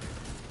 buddy.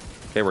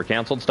 Okay, we're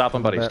canceled. Stop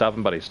him, buddy. Stop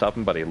him, buddy. Stop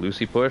him, buddy.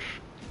 Lucy, push.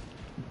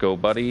 Go,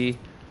 buddy.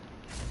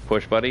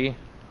 Push, buddy.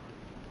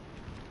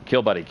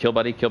 Kill, buddy. Kill,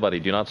 buddy. Kill, buddy.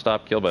 Do not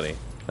stop. Kill, buddy.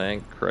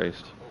 Thank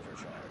Christ.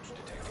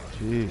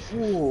 Jeez.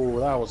 Ooh,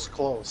 that was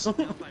close.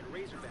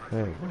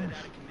 Hey.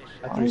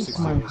 Why is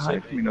my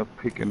hype me not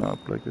picking up?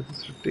 Like, this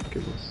is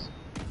ridiculous.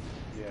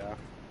 Yeah.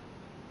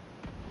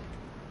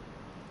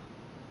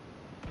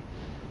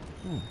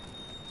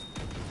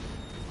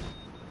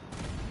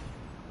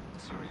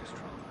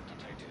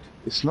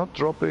 It's not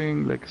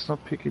dropping, like, it's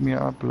not picking me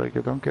up, like,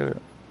 I don't get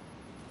it.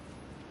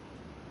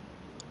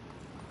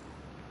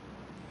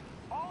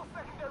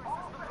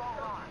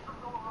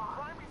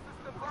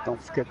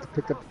 Don't forget to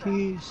pick up the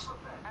keys.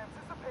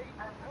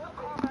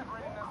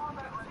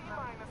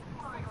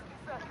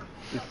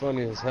 It'd be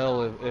funny as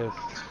hell if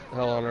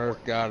Hell on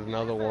Earth got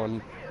another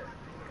one.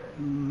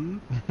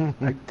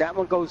 Like, that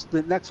one goes,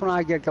 the next one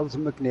I get goes to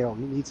McNeil.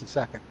 He needs a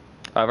second.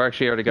 I've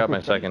actually already got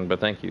my second, but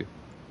thank you.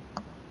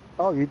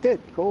 Oh, you did?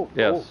 Cool.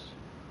 Yes. Cool.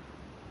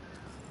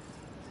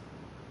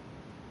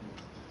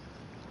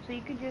 So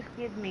you could just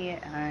give me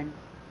it, hon.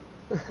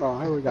 Oh,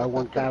 I only got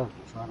 1,000,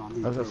 so I don't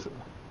need to.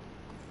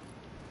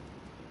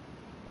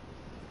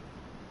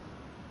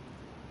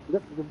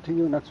 Yep, give it to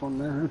you, next one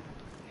there.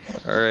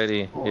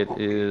 Alrighty, it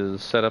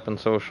is set up in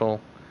social.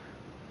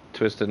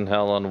 Twisted in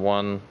Hell on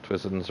 1,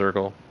 Twisted in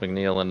Circle.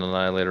 McNeil and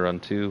Annihilator on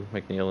 2,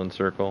 McNeil in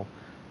Circle.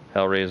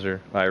 Hellraiser,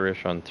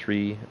 Irish on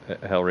 3,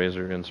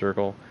 Hellraiser in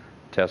Circle.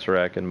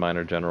 Tesseract and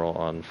Minor General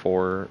on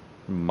 4,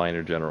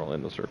 Minor General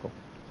in the Circle.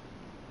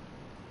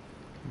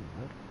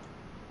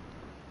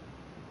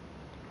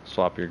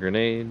 Swap your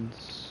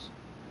grenades.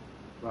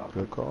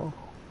 Good call.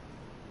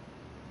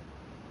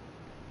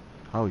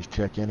 I always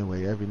check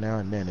anyway. Every now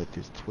and then it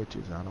just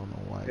twitches. I don't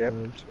know why it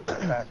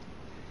does.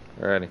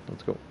 Alrighty,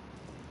 let's go.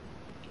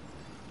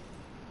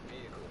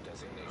 Vehicle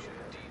designation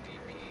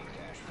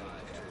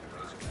DDP-5 to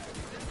Razorback.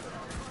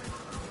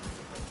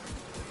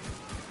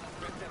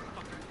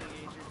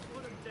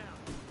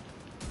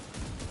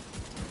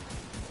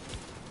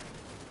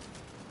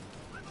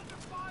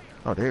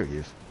 Oh, there he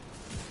is.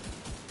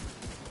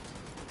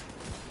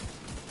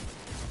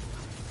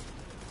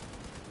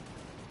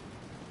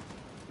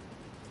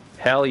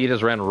 Hell, you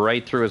just ran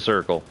right through a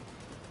circle.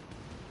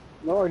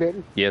 No, I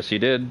didn't. Yes, you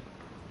did.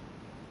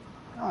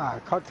 Ah, I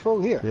cut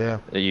through here.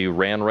 Yeah. You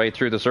ran right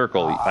through the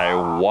circle.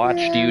 I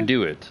watched you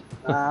do it.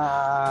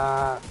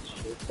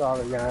 Shit,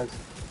 sorry guys.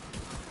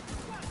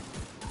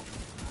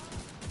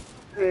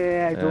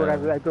 Yeah,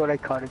 I thought I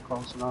cut it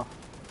close enough.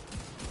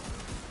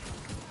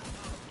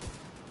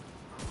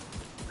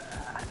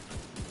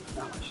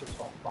 No, my shit's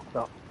all fucked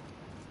up.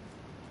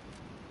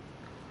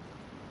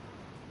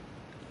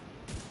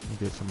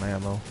 Get some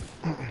ammo.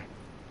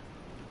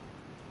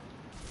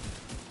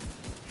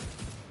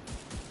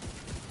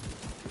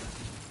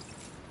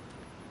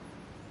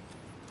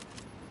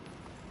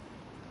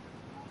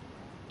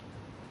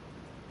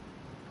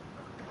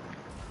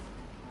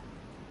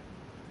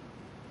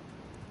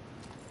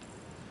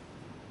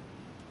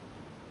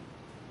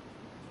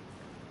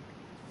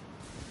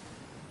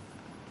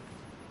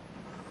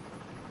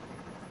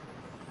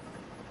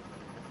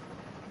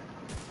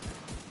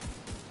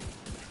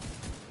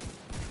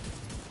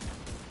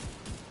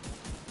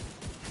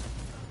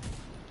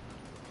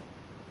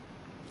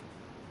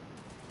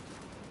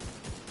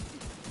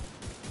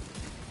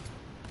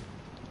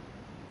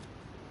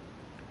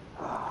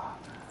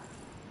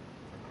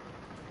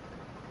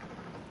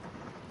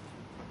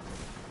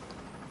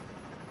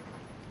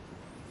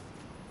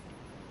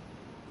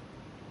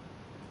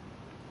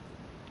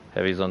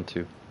 Heavy's on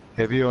 2.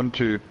 Heavy on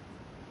 2.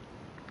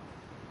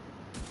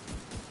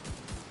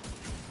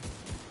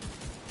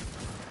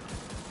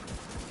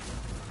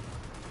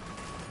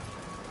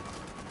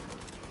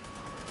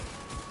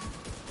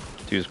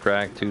 Two's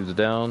cracked, two's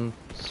down.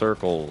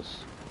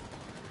 Circles.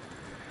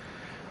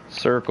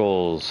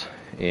 Circles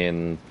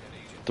in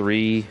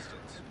 3,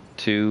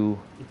 2,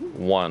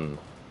 1.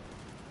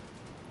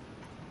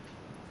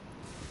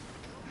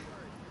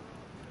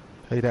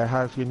 Hey, that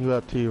high's getting you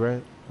up, T,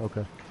 right?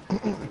 Okay.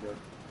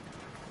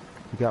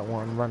 You got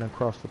one running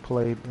across the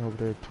plate over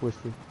there,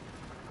 twisted.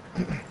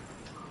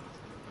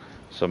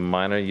 So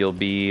Minor, you'll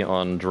be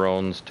on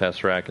drones,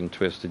 Tesseract, and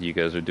Twisted. You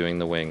guys are doing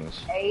the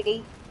wings.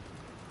 80,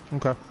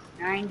 Okay.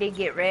 90,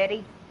 get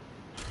ready.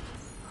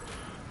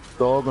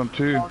 Dog on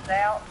 2. Balls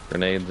out.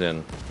 Grenades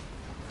in.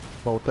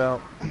 Bolt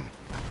out.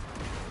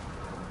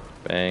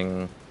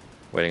 Bang.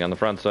 Waiting on the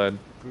front side.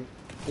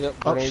 Yep,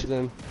 Oh, grenades shit.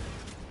 in.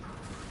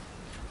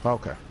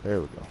 Okay,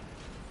 there we go.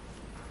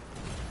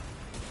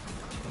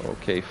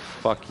 Okay,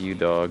 fuck you,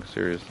 dog.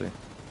 Seriously.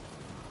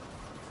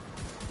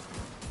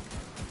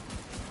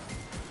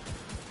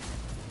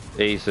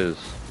 Aces.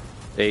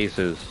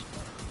 Aces.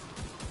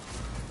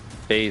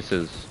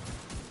 Aces.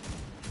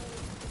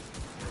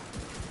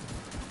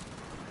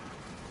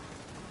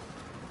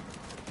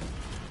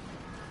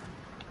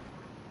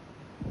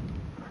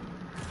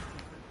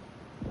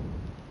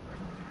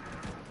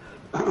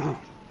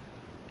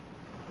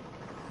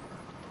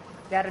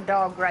 Got a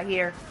dog right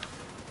here.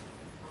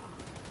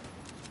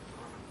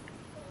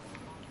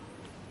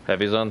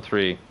 Heavy's on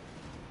 3.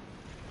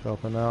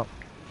 Helping out.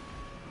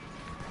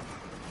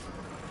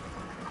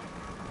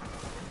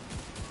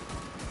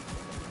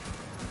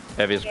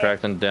 Heavy's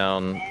cracked and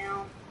down.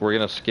 Down. We're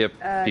gonna skip.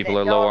 People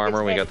that are low dog is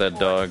armor. We got headed that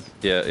dog.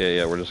 towards-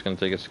 Yeah. We're just gonna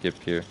take a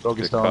skip here. Dog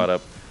is Get down. caught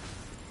up.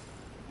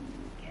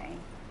 Okay.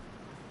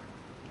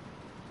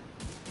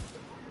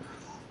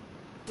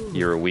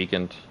 You're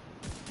weakened.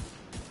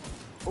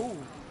 Ooh.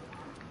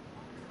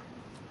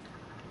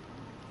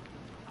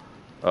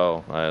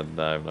 Oh, I have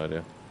no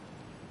idea.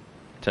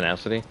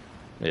 Tenacity?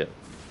 Yeah.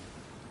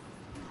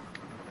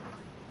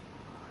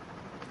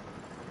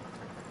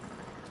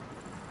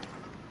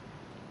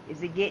 Is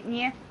he getting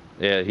you?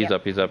 Yeah, he's Yep.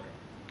 up, he's up.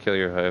 Kill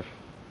your hive.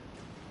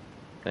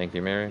 Thank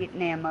you, Mary.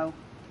 Getting ammo.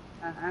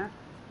 Uh-huh.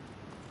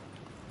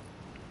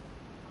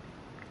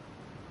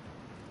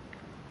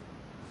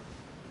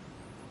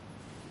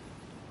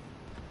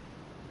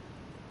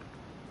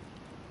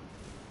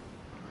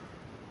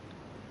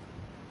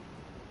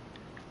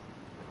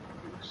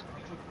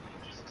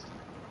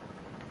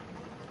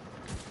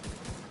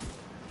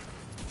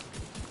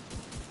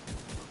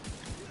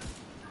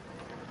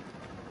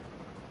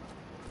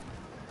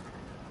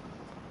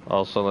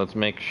 Also, let's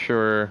make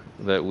sure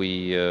that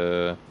we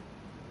are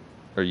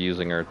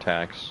using our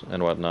attacks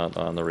and whatnot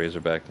on the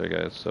Razorback there,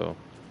 guys. So,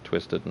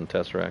 Twisted and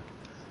Tesseract.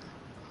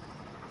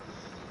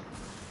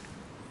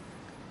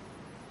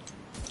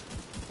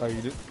 Oh,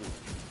 you do?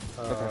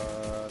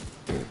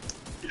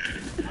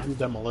 I'm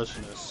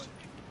demolitionist.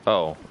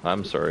 Oh,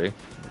 I'm sorry.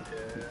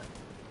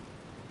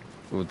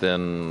 Yeah.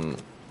 Then,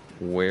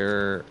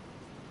 where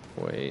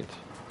Wait.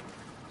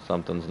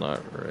 Something's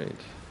not right.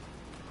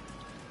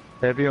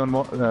 Heavy on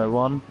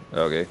one.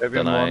 Okay, Heavy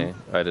then on one.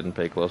 I didn't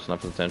pay close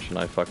enough attention.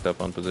 I fucked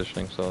up on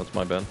positioning, so that's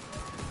my bad.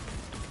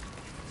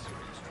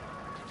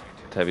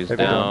 Heavy's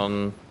Heavy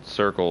down.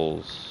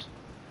 Circles.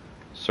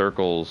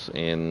 Circles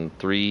in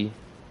 3,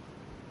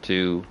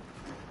 2,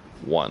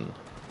 1.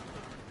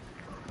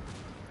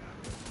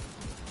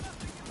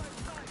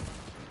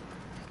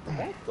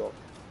 What the?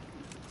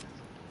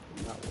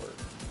 Not work.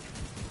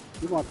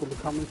 You want them to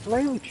come and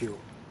play with you.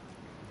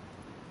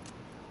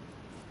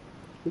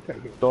 Okay,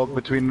 here. Dog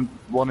between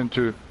 1 and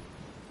 2.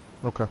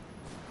 Okay.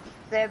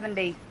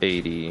 70.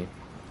 80.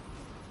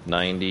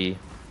 90.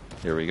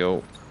 Here we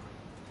go.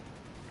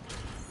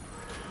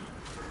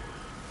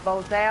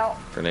 Both out.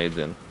 Grenades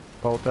in.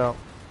 Bolt out.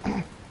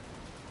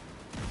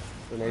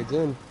 Grenades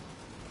in.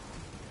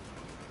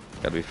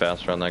 Gotta be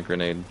faster on that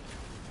grenade.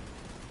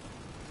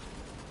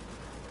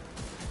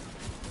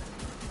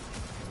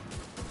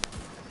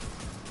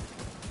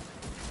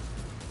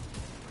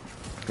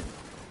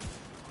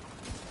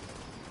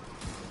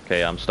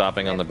 Okay, I'm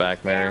stopping on the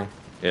back, Mary.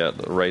 Yeah,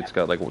 the right's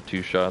got like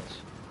 2 shots.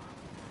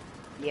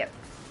 Yep.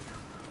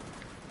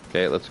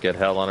 Okay, let's get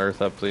Hell on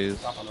Earth up, please.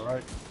 Stop on the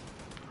right.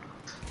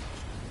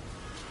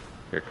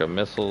 Here come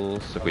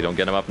missiles. If we don't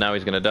get him up now,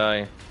 he's gonna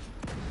die.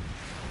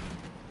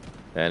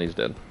 And he's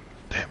dead.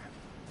 Damn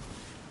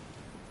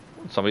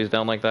it. Somebody's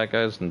down like that,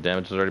 guys, and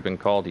damage has already been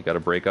called. You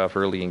gotta break off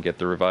early and get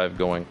the revive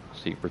going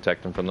so you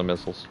protect him from the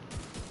missiles.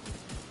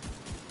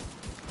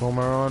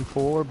 Boomer on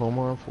 4.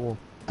 Boomer on 4.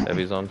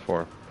 Heavy's on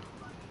 4.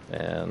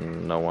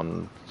 And no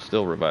one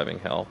still reviving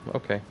Hell.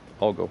 Okay,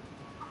 I'll go.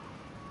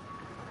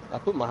 I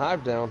put my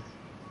hive down.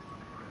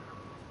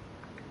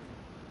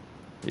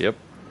 Yep.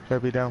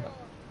 Heavy down.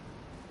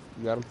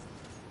 You got him?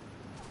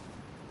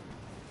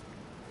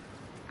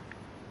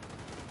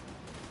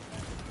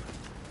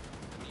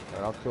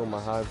 Alright, I'll kill my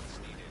hive.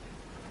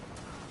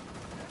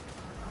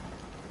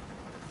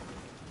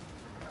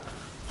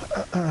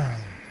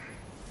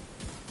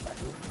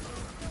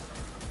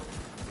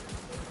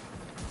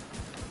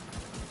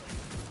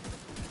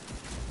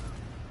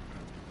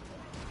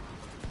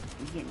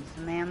 You getting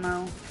some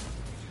ammo?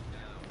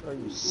 Are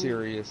you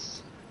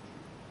serious?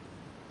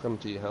 Come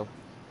to you, Hell.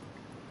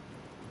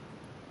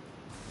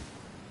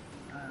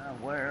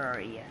 Where are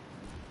you?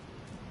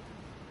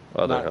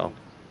 Other Not- Hell.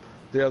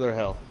 The other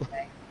Hell.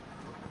 Okay.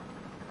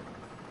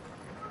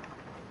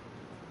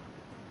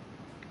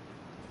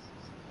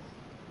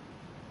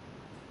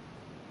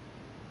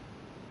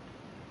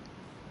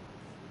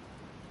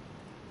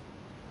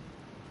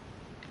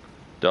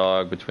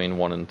 Dog between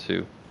 1 and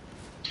 2.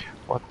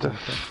 What the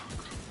f...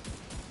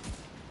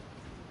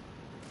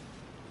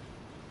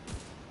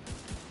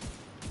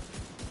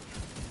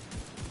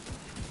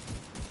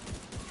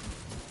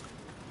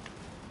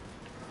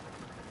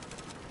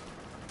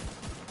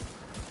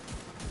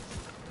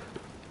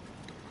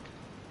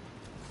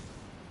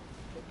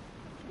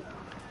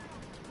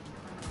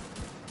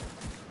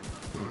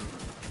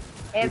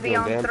 Heavy doing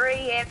on damage? 3,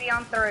 heavy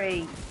on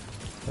 3.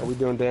 Are we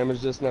doing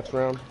damage this next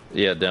round?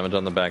 Yeah, damage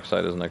on the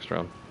backside is next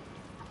round.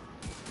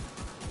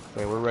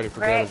 Okay, we're ready for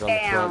Crack damage on the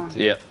front, down.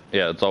 too. Yeah,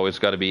 yeah, it's always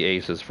got to be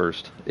aces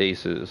first.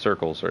 Aces,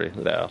 circles, sorry.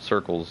 Yeah,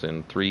 circles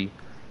in 3,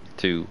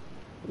 2,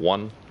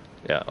 1.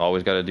 Yeah,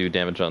 always got to do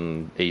damage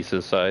on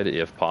aces side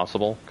if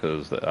possible,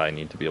 because I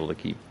need to be able to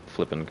keep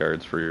flipping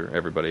cards for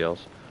everybody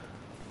else.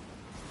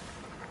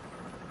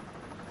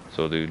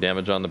 So do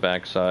damage on the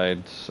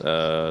backside,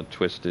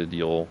 twisted,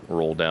 you'll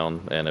roll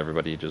down, and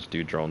everybody just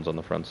do drones on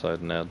the front side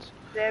and adds.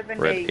 70.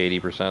 We're at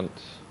 80%,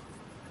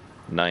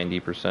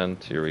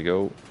 90%, here we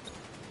go.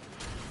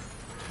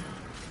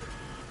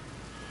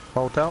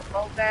 Bolt out.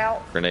 Both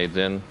out. Grenades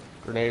in.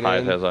 Grenade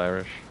Hive in. has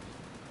Irish.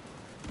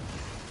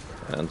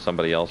 And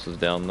somebody else is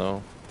down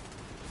though.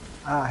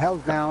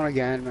 Hell's down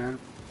again, man.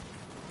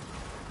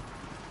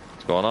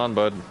 What's going on,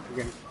 bud?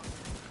 Again.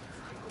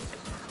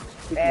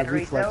 My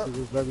Battery's reflexes out.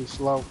 is very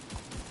slow.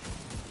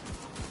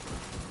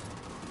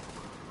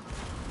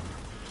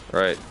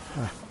 Right.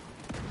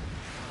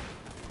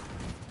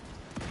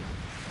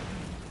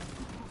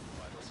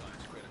 Vital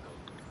signs critical.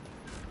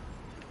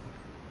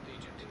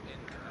 Agent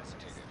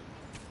incapacitated.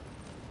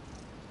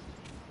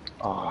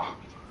 Ah,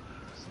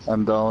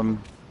 I'm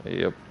down.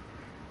 Yep.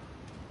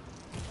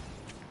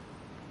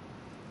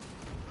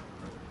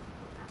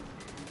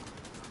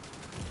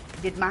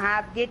 Did my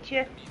hive get you?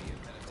 Immediate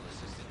medical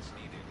assistance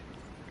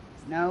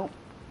needed. No.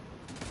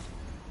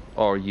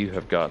 Oh, you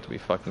have got to be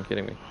fucking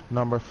kidding me.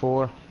 Number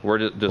 4. We're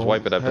just Oh,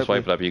 wipe it up, just wipe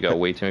it heavy. up. You got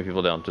way too many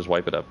people down. Just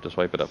wipe it up, just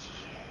wipe it up.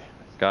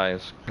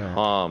 Guys, Yeah.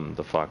 calm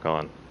the fuck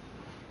on. An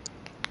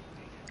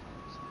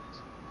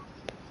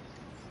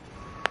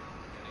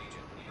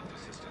agent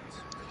needs assistance.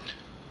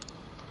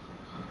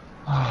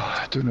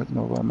 I do not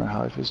know why my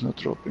hive is not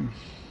dropping.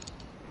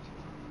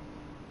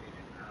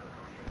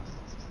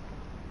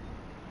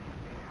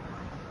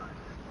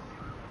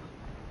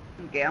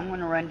 Okay, I'm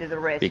gonna run to the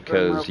restroom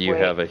Because real you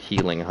quick. have a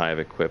healing hive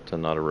equipped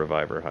and not a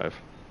reviver hive.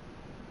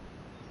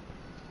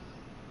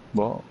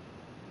 Well,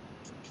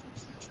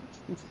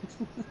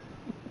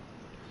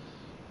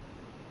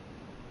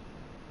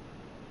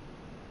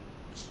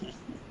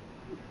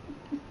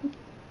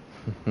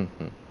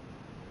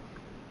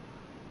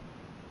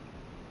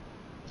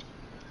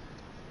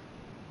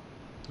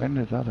 When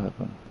did that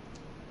happen?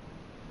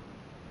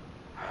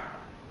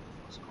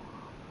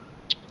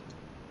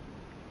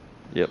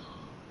 Yep.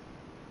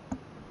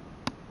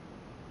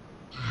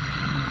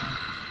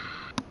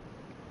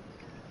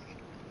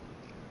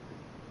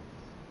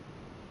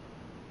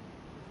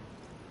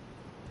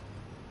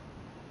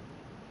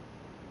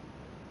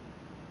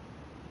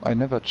 I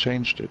never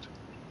changed it.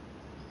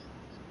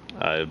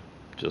 I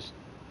just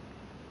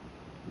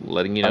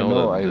letting you I know,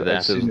 know, that I've that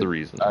is seen the it.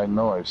 reason. I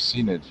know, I've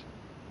seen it.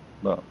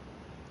 No.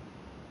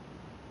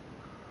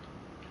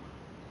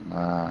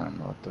 Man,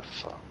 what the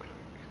fuck?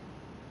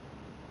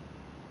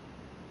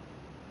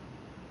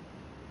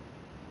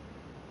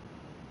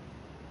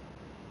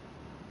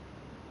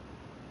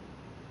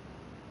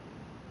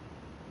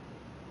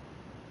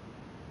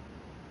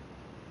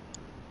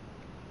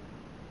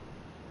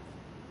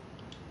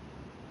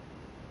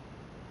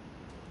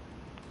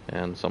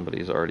 And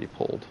somebody's already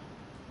pulled.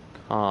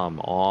 Come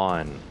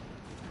on.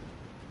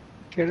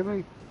 Kidding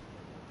me?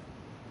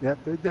 Yep,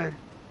 they're dead.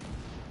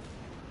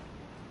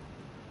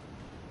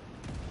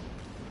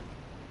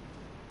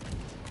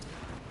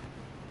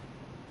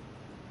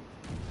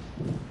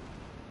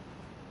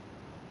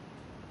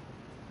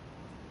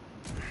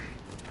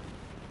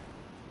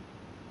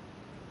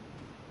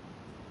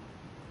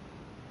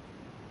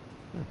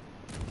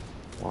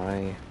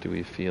 Why do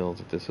we feel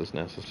that this is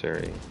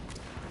necessary?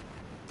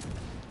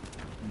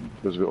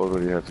 Because we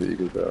already have the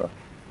eagle bearer.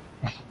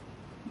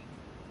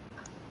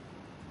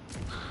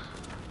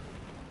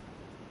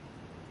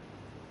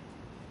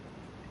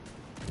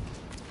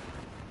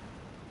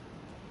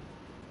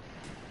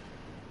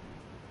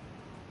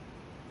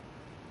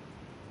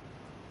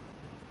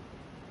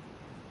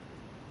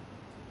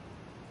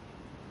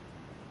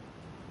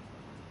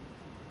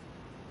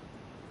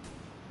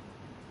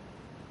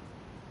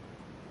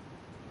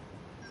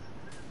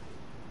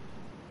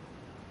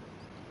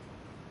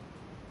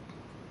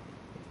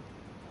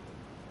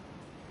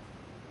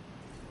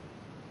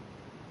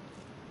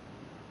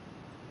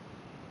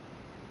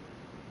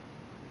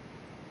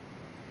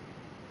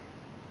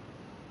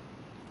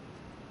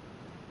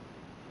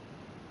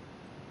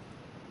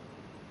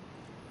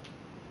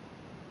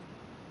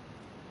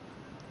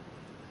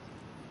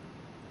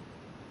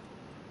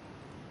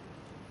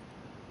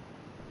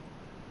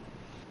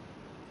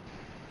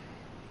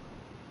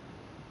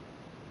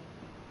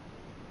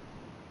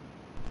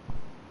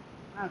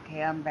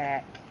 Okay, I'm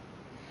back.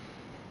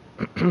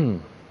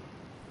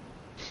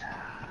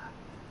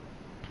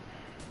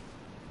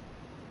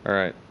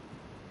 Alright.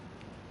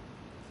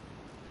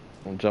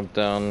 We'll jump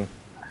down,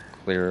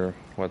 clear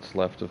what's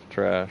left of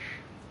trash.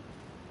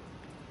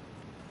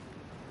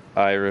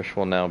 Irish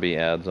will now be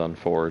ads on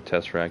 4.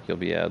 Tesseract, you'll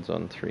be ads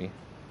on 3.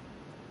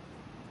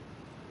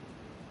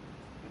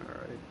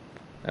 Alright.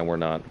 And we're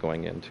not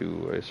going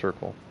into a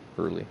circle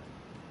early.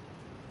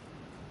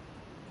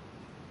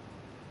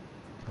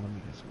 Let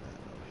me get some of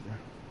that over here.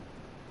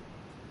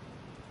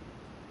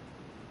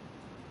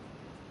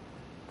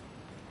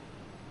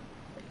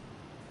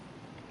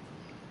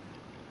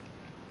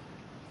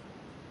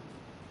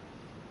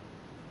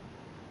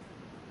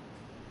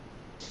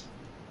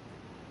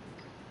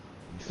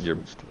 You're-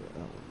 Switch to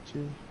an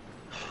LMG.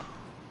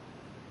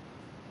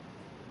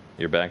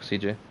 You're back,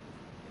 CJ?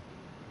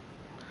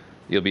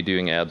 You'll be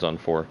doing ads on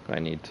 4. I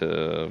need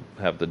to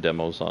have the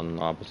demos on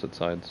opposite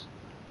sides.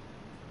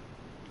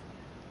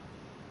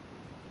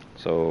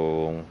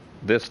 So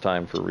this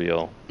time for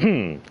real,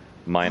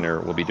 Miner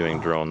will be doing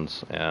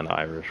drones and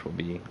Irish will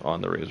be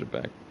on the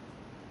Razorback.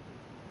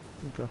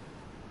 Okay.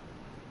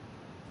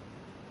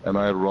 Am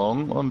I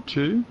wrong on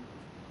 2?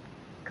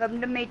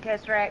 Come to me,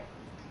 Tesseract.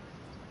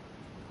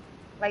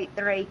 Late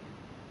 3.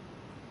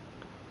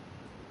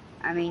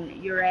 I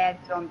mean, your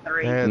ad's on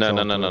 3. Ads No.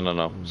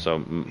 on 3. So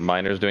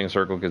Miner's doing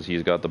circle because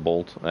he's got the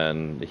bolt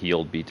and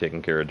he'll be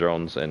taking care of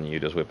drones, and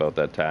you just whip out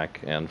that tack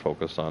and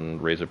focus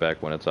on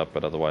Razorback when it's up,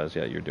 but otherwise,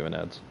 yeah, you're doing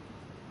ads.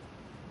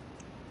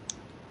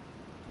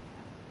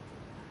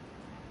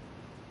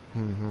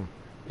 Mm-hmm.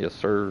 Yes,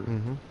 sir.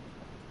 Mm-hmm.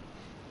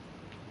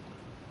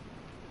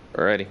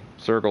 Alrighty,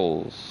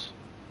 circles.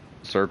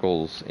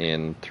 Circles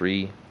in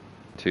 3,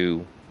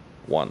 2,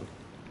 1.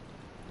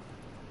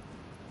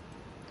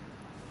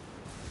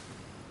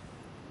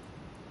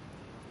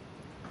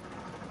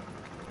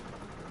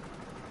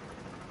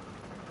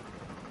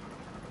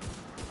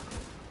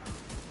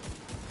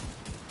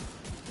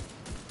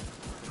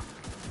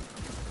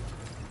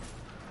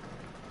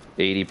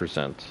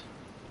 %,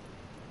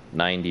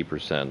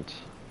 90%.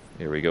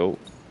 Here we go.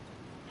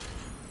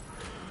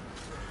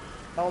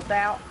 Bolt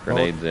out.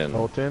 Grenades in.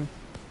 Bolt in.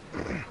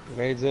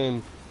 Grenades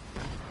in.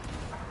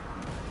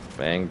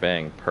 Bang,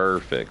 bang.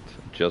 Perfect.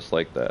 Just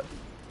like that.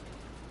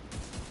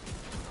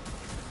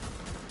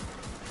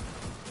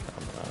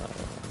 Come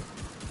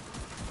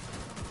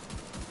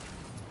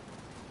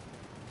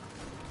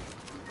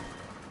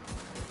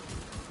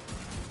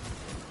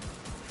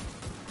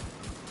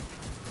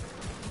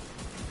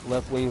on.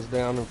 Left wing's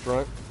down in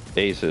front.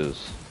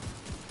 Aces.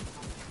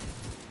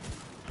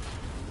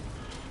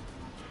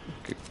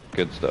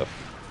 Good stuff.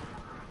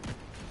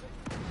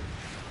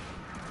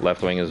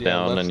 Left wing is Yeah,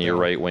 down left's and your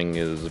down. right wing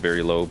is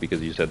very low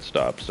because you said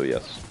stop, so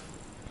yes.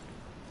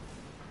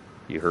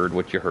 You heard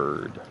what you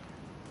heard.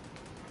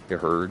 You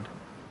heard?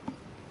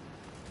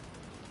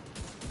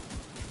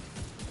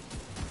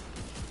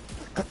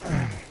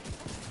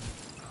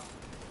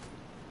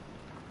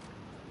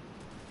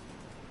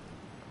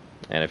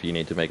 And if you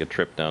need to make a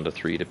trip down to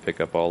 3 to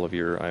pick up all of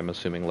your, I'm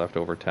assuming,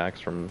 leftover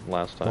tax from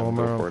last time,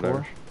 Bomber go on for it, 4.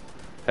 Irish.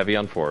 Heavy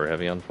on 4,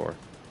 heavy on 4.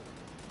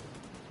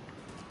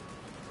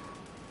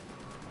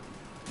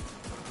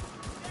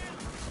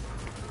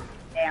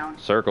 Down.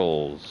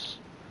 Circles.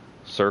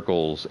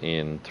 Circles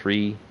in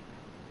 3,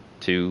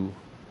 2,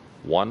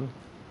 1.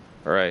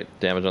 Alright,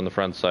 damage on the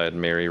front side,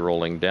 Mary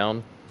rolling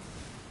down.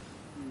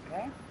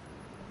 Okay.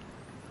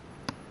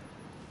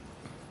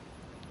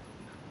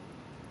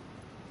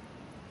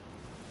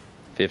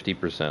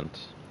 %,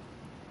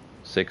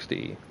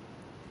 60,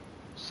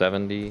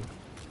 70,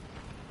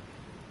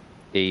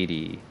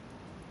 80,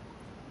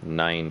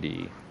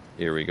 90.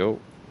 Here we go.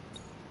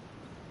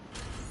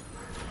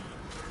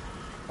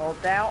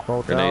 Bolt out.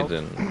 Bolt Grenades out.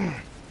 in.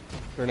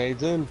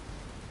 Grenades in.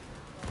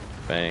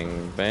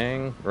 Bang,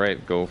 bang.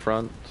 Right, go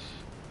front.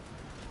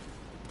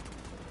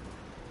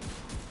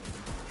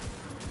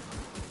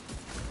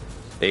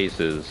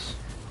 Aces.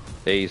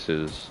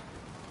 Aces.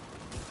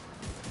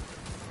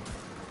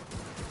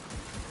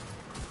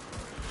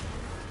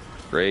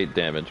 Great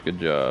damage, good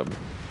job.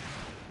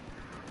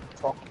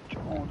 Fucking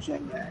Jones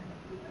in there.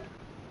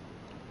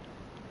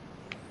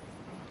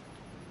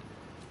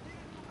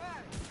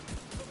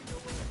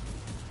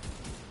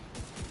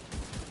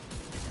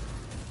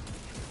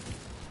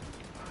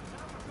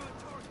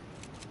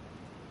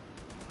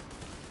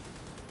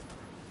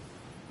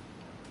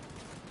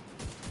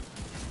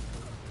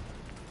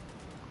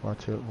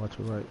 Watch it right.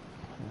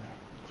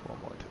 There's one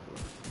more to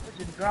it.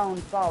 There's a drone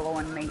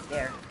following me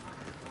there.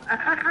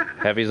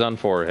 Heavy's on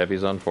 4,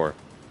 heavy's on 4.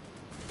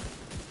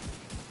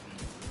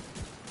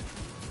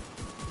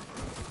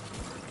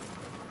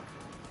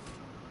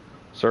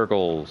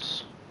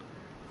 Circles.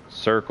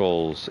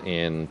 Circles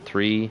in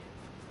 3,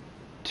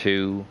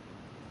 2,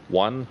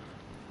 1.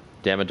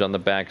 Damage on the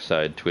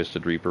backside,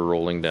 Twisted Reaper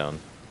rolling down.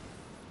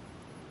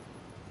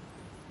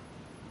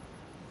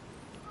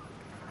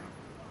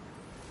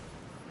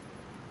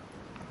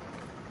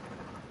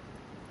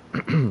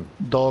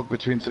 Dog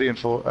between 3 and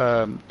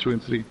 4, 2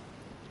 and 3.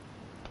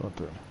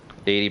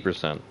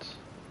 80%.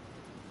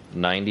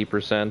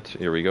 90%,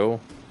 here we go.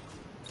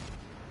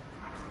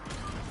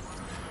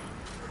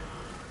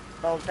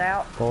 Bolt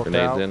out. Bolt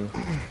Grenades out. in.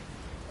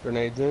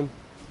 Grenades in.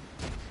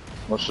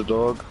 Watch the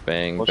dog.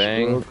 Bang, Watch the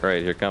bang. dog.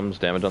 Right, here comes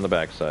damage on the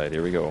backside.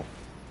 Here we go.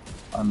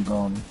 I'm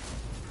down.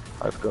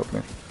 I've got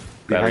me.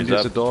 Behind Batteries you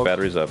is a up, dog.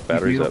 batteries up,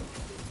 batteries Heal. up.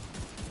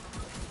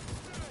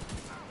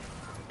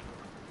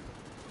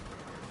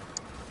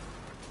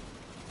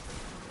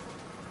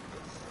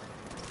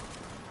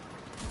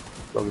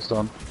 Dog is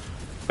down.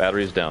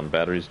 Batteries down,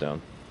 batteries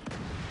down.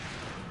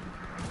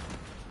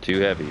 2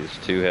 heavies,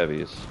 2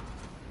 heavies.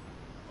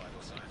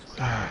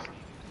 I'm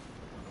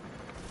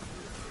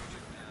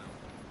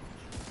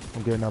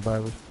getting our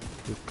Bibles.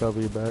 Just cover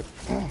your back.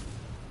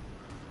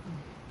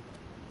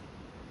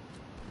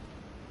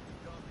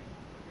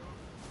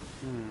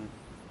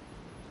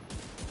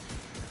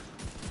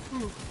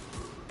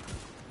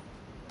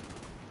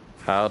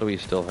 How do we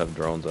still have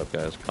drones up,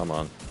 guys? Come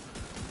on.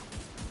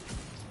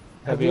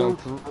 Heavy on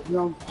Heavy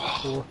on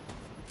 4.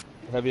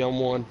 heavy on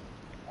 1.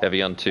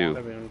 Heavy on 2.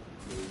 Heavy on-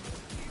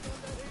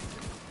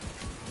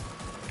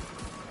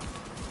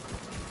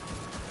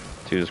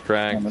 2's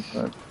cracked. On that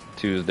side.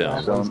 2's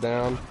down. Down. One's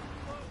down.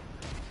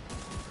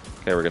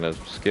 Okay, we're gonna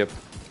skip.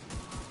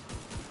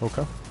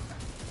 Okay.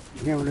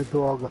 Hearing a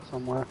dog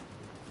somewhere.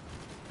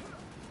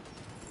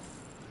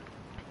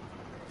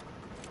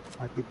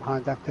 Might be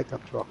behind that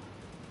pickup truck.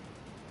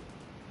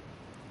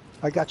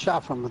 I got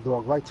shot from the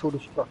dog right through the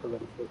structure.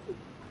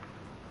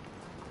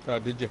 Oh,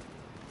 did you?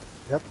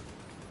 Yep.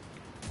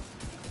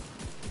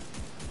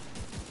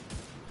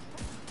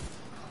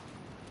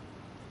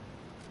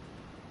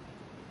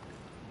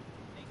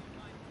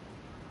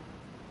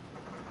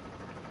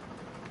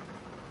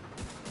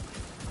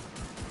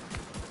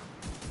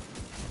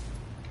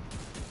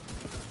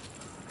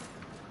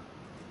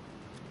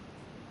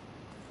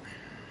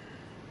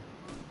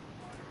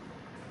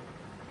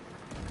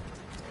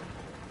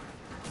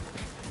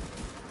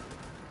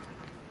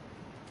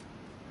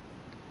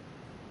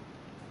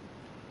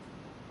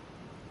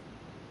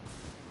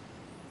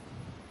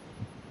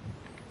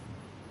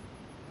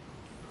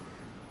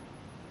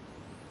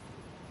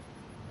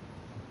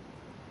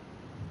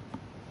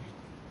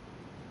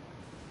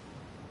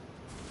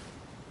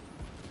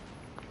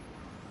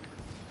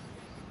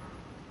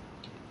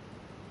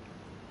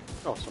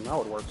 Oh, so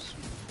now it works.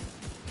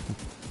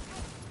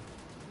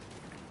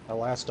 That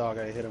last dog,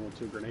 I hit him with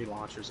 2 grenade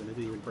launchers and it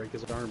didn't even break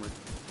his armor.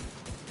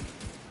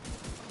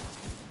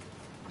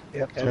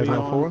 Yep. Heavy on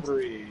on 4?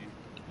 3.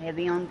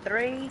 Heavy on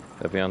 3.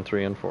 Heavy on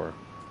 3 and 4.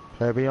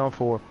 Heavy on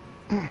 4.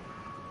 I'm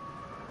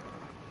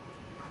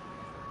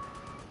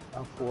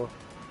 4.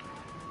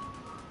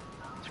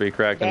 3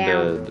 cracked and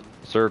Down. dead.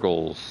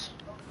 Circles.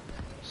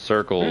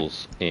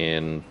 Circles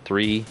in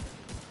 3,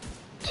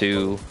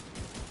 2,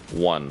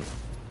 1.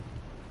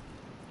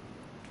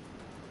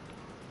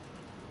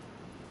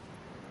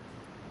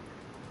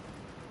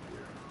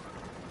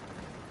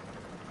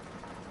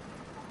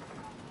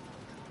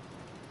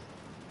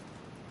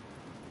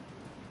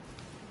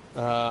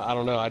 I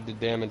don't know. I did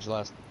damage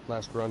last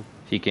run.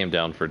 He came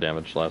down for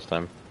damage last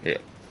time. Yeah.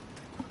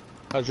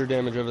 How's your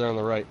damage over there on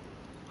the right?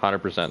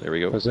 100%. There we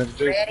go. Percentages?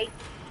 Ready?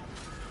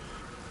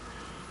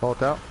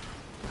 Bolt out.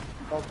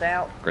 Bolt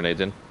out.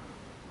 Grenades in.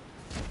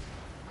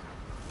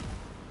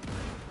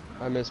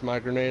 I missed my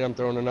grenade. I'm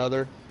throwing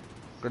another.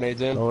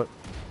 Grenades in. Throw it.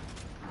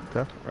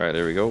 Okay. Alright,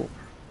 there we go.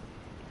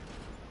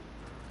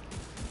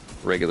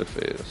 Regular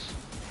phase.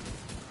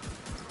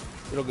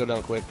 It'll go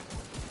down quick.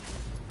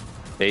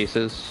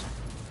 Aces.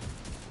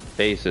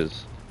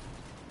 Aces.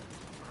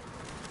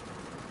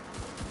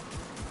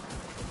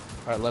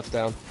 Alright, left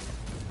down.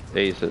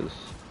 Aces.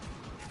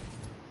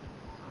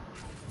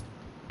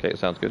 Okay,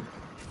 sounds good.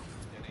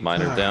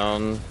 Miner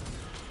down.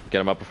 Get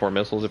him up before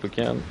missiles if we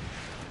can.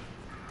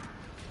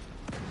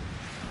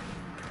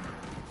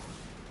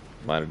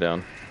 Miner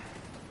down.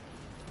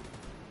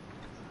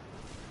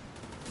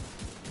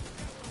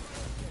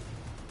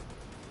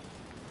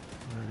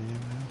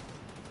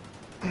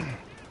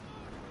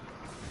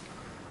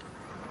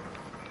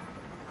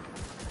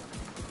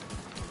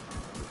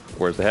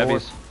 Where's the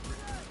heavies?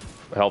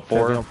 Help 4.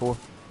 Heavy on 4.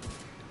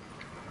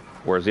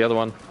 Where's the other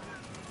one?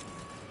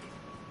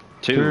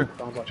 2.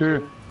 Sounds like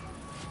 2.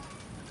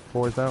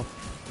 4 is down.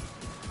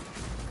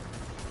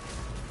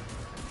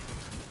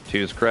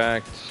 2's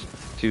cracked.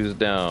 2's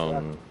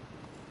down.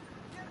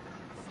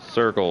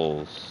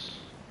 Circles.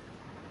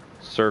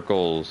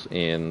 Circles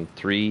in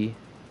 3,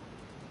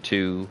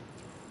 2,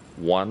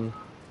 1.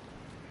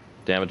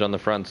 Damage on the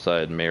front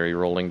side. Mary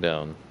rolling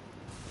down.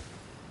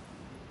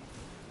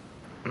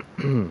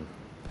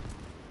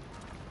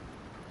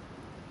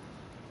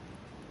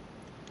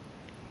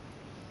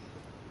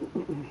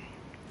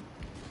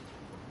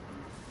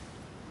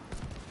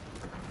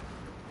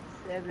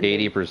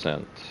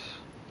 80%.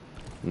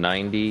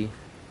 90.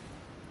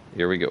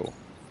 Here we go.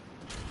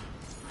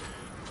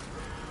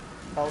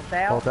 Bolt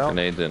out. Bolt out.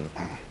 Grenades in.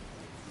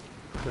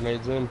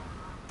 Grenades in.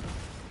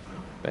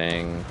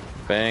 Bang.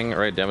 Bang.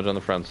 Alright, damage on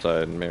the front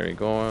side. Mary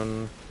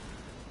going.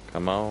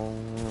 Come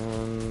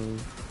on.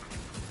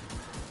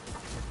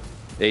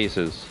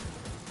 Aces.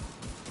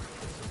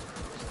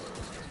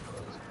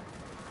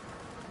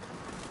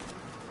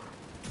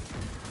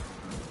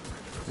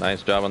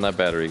 Nice job on that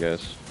battery,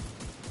 guys.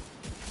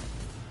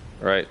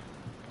 Alright.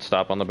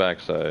 Stop on the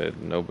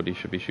backside. Nobody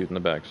should be shooting the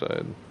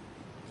backside.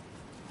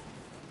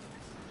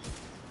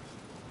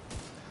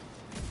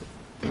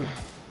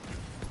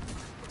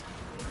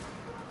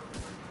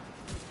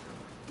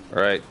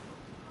 Alright.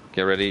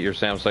 Get ready at your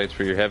SAM sights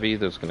for your heavy.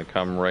 That's going to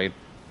come right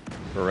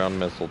around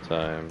missile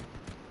time.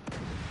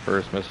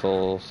 First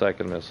missile,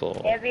 second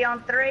missile. Heavy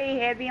on 3.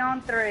 Heavy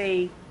on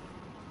 3.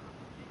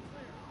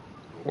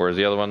 Where's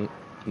the other one?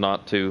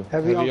 Not 2.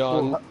 Heavy, Heavy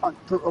on on-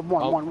 4.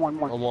 One.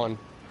 On 1.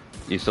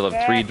 You still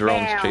have 3 Get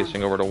drones down.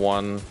 chasing over to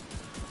 1.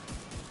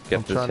 Get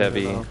I'm this trying to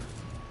heavy. hit,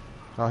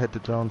 I'll hit the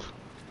drones.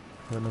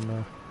 Let them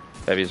know.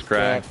 Heavy's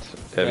cracked.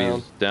 Cracked.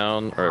 Heavy's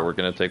down. Alright, we're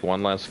gonna take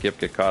one last skip,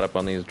 get caught up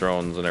on these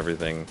drones and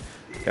everything.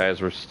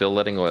 Guys, we're still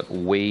letting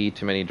way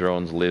too many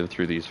drones live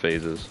through these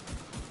phases.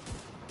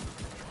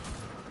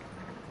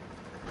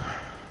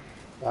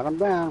 Got him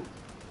down.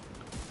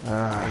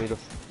 Ah,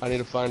 I need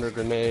to find her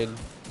grenade.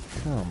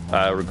 come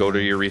on. Go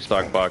to your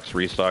restock box,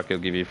 restock,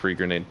 it'll give you a free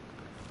grenade.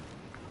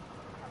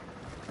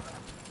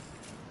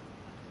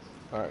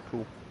 Alright,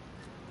 cool.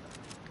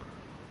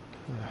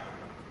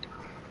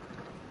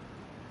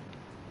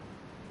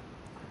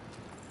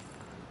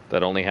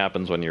 That only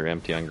happens when you're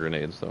empty on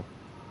grenades, though.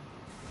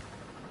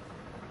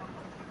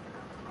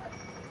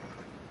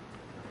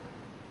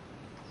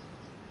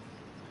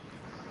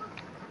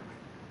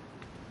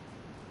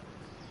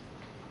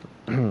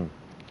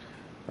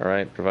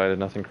 Alright, provided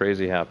nothing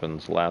crazy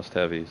happens. Last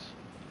heavies.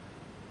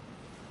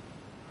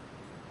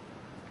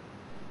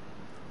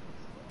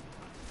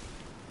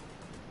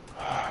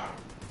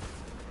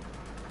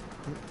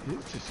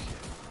 It's just...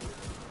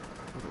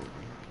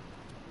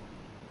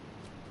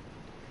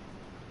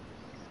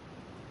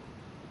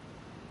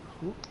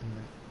 Who in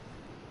the...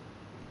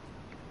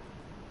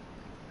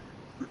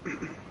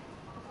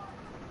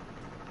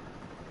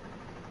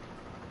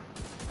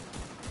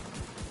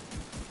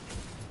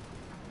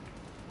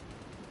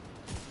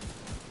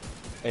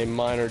 A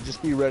miner,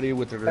 just be ready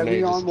with the Heavy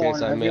grenade just on in 1.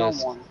 case I Heavy on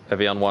miss. 1.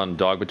 Heavy on 1,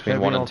 dog between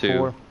Heavy 1 on and 2.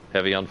 4.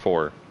 Heavy on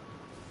 4.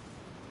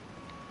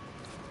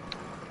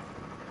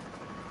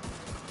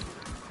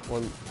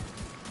 One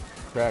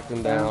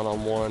cracking down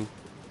on 1.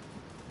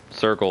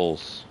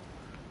 Circles.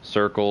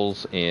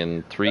 Circles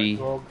in 3,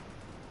 Rogue.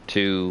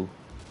 2,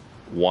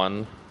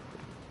 1.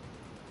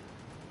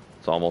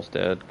 It's almost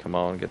dead. Come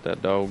on, get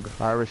that dog.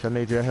 Irish, I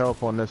need your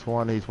help on this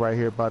one. He's right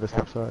here by the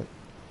step side.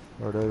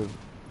 Or the...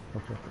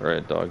 Okay.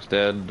 Alright, dog's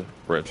dead.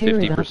 We're at Tear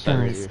it up, 50%.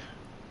 guys.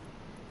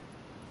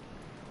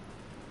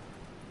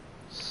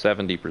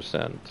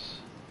 70%.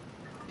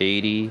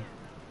 80.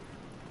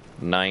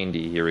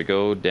 90. Here we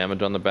go.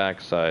 Damage on the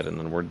backside, and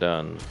then we're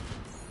done.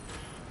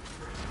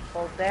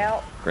 Bolt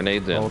out.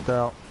 Grenades in. Bolt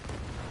out.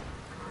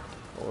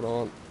 Hold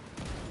on.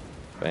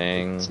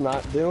 Bang. It's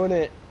not doing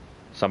it.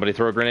 Somebody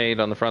throw a grenade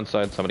on the front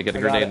side. Somebody get a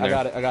I got grenade it. in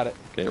there. I got it.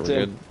 Okay, It's we're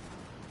in. good.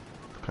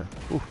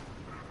 Okay. Oof.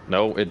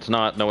 No, it's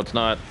not. No, it's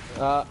not.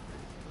 I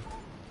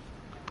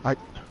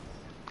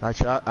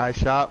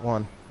shot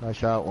one. I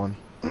shot one.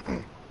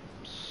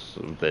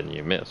 So then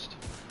you missed.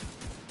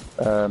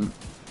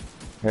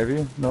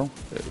 Heavy? No?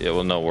 Yeah,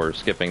 well, no, we're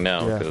skipping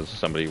now Yeah. because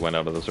somebody went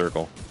out of the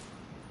circle.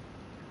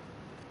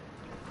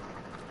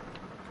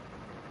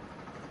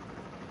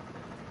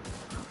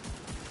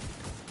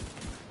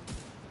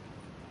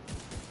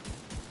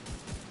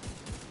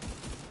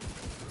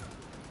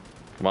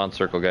 Come on,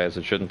 circle guys.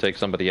 It shouldn't take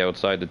somebody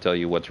outside to tell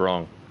you what's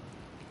wrong.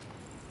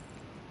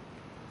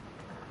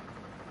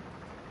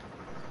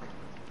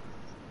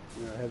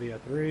 Yeah, heavy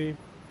at 3.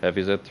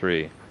 Heavy's at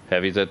 3.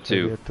 Heavy's at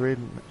 2. Maybe a 3.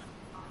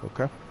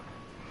 Okay.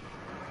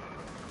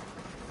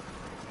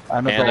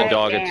 And And a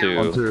dog. dog at Down.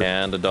 1, 2. 2.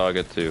 And a dog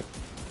at 2.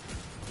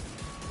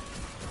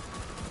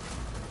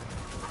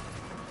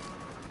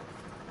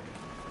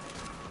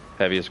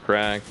 Heavy is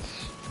cracked.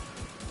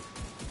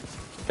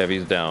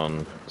 Heavy's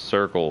down.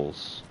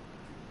 Circles.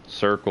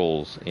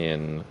 Circles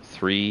in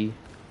 3,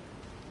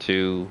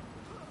 2,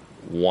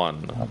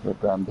 1. I have a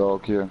damn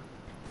dog here.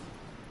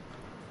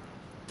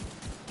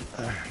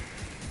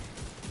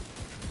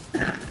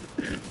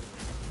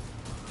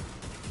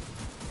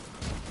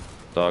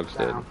 Dog's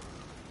dead.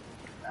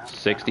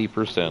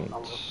 60%.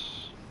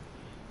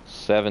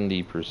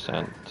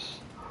 70%.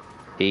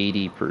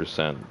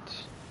 80%.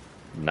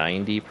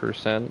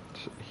 90%.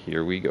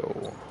 Here we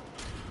go.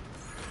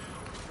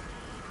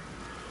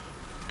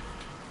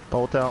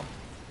 Bolt out.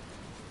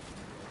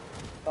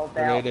 Bolt out.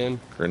 Grenade in.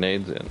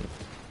 Grenades in.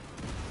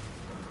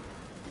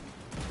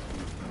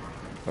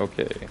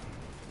 Okay.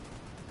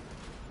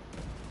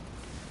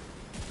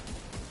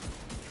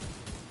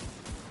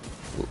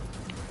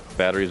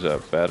 Batteries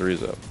up,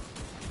 batteries up.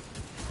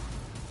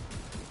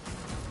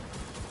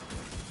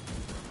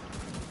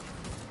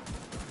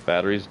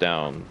 Batteries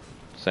down.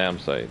 SAM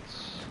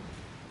sights.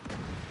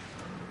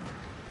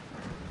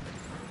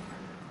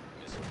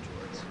 Missile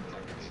turrets.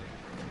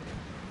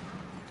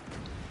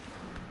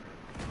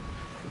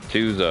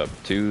 Two's up,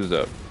 two's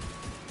up.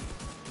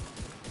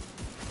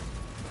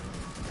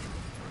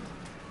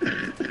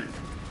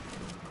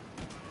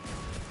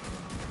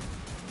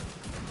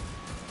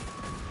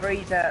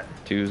 Three's up.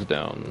 Two's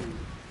down.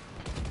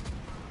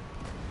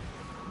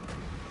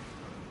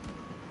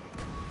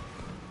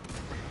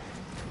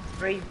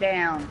 Three's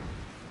down.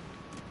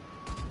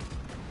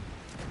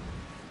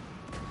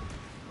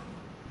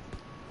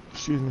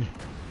 Excuse me.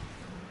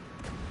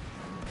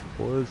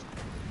 4's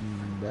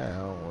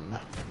down.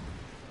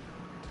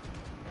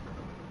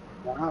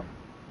 One up.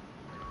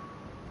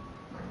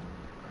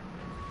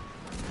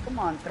 Come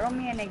on, throw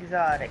me an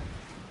exotic.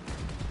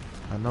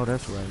 I know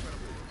that's right.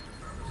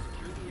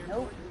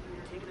 Nope.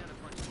 Taking out a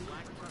bunch of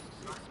black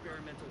tusks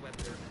experimental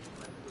weapons.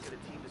 We'll get a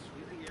team to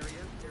sweep the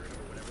area, tear it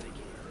over whatever they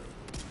can.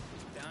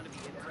 There's bound to be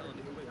intel and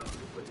equipment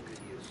we put to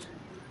good use.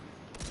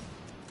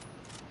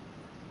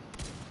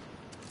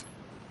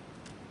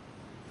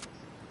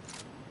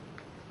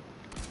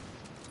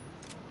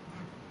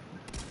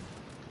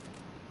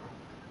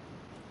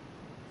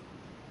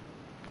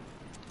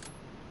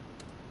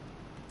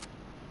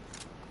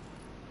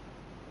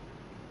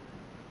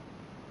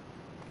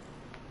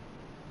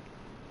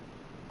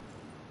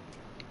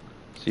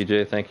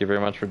 CJ, thank you very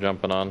much for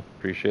jumping on.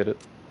 Appreciate it.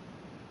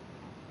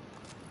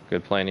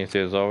 Good playing you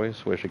two as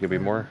always. Wish it could be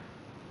more.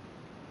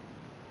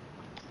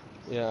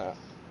 Yeah.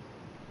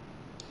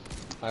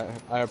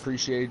 I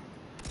appreciate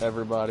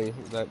everybody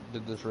that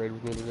did this raid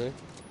with me today.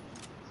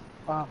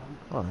 Oh,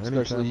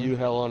 Especially you,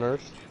 Hell on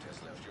Earth.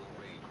 Just left your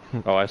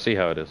raid. Oh, I see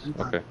how it is.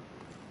 Okay.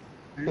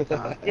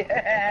 Anytime.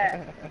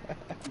 Yeah.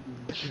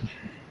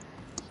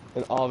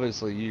 And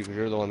obviously you, because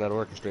you're the one that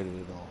orchestrated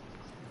it all.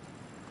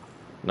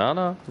 No,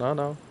 no, no,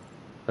 no.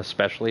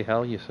 Especially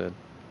hell, you said.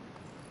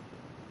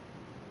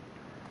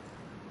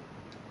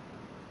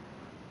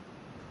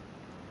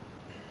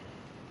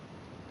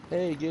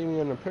 Hey, you gave me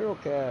an Imperial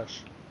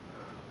cache.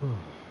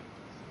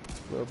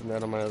 We'll open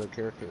that on my other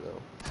character,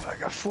 though. I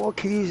got 4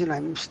 keys and I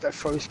missed that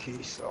first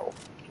key, so.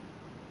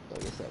 I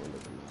guess that one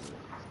doesn't matter.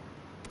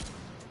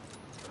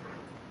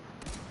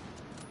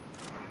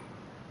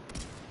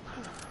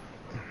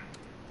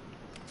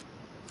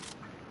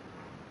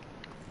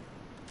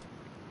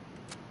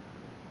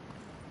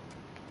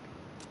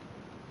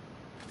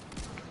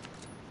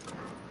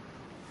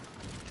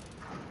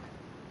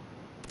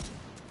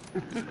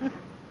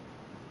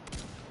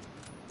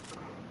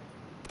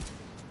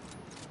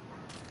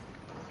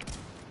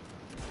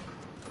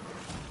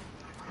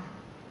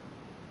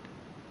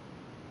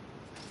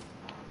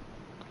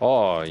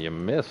 Oh, you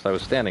missed. I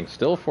was standing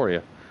still for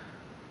you.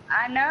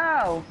 I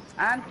know.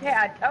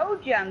 I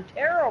told you I'm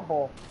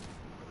terrible.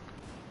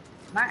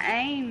 My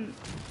aim.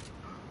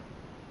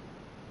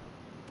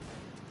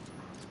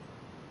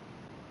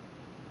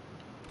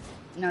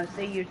 No,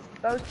 see, you're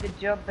supposed to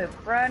jump in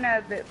front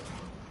of it,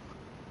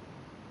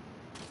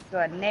 so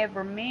I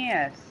never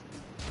miss.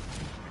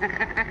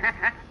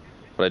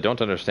 What I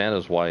don't understand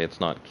is why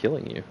it's not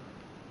killing you.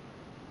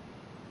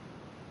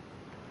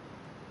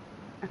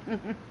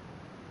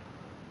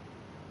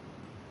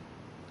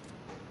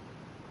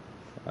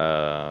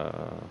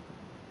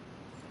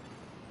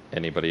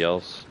 Anybody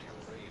else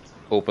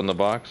open the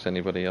box?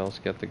 Anybody else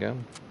get the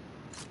gun?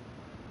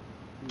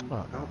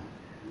 Oh, no.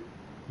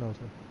 No, sir.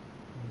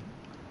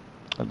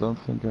 I don't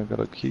think I got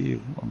a key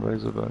on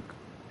Razorback.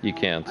 You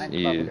can't.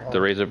 The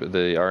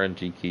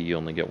RNG key you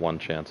only get one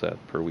chance at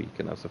per week,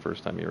 and that's the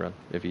first time you run.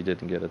 If you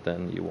didn't get it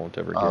then, you won't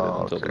ever get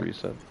it until the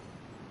reset.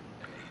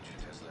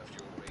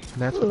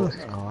 And that's oh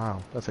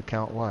wow, that's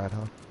account wide,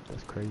 huh?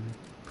 That's crazy.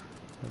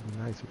 That'd be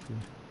nice if you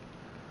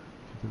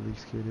could at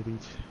least get it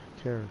each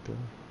character.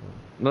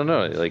 No,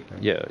 like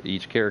yeah,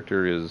 each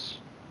character is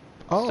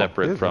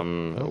separate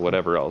from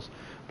whatever else,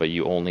 but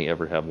you only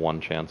ever have one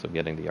chance of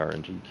getting the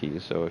RNG key.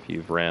 So if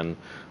you've ran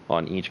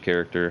on each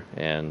character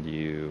and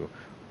you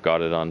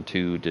got it on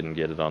 2, didn't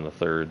get it on the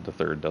third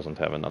doesn't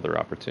have another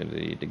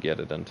opportunity to get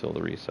it until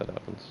the reset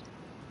happens.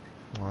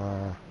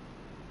 Wow,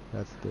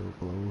 that's still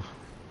blows.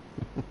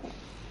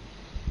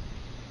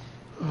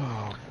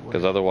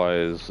 Because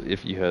otherwise,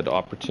 if you had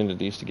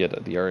opportunities to get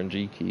the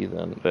RNG key,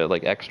 then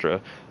like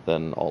extra,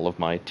 then all of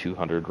my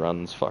 200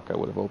 runs, fuck, I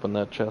would have opened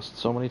that chest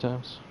so many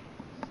times.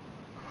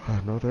 I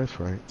know that's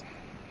right.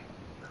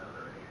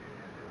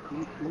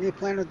 When do you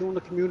plan on doing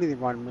the community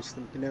run,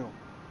 Mr. Canoe?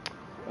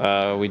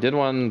 We did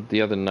one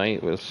the other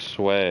night with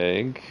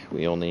Swag.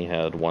 We only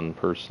had one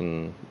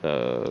person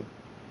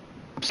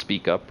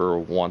speak up or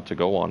want to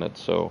go on it.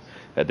 So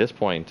at this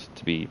point,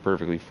 to be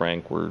perfectly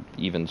frank, we're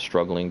even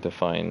struggling to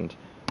find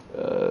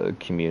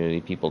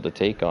community people to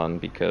take on,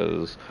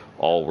 because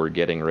all we're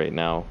getting right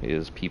now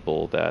is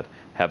people that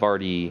have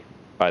already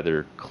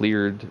either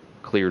cleared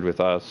with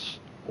us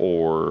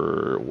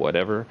or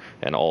whatever,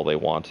 and all they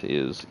want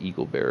is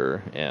Eagle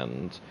Bearer,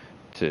 and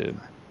to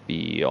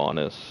be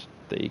honest,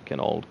 they can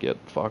all get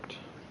fucked.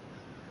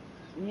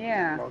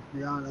 Yeah. Well, to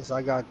be honest,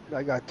 I got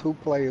 2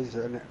 players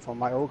from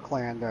my old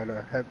clan that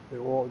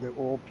they're all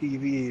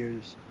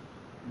PvEers.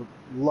 Would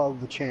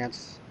love the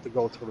chance to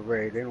go to the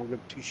raid. They don't give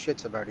 2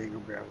 shits about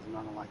Eagle Bears,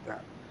 nothing like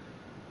that.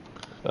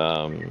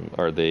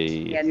 Are they?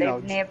 Yeah,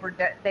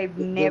 they've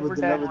never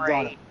done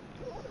raid.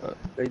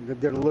 They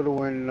did a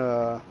little in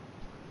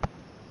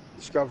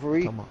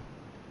Discovery,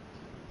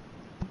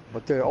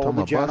 but they're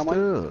older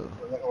gentlemen,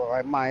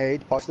 at my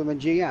age, Buster and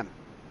GM,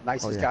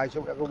 nicest guys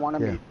you ever want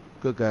to meet.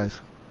 Good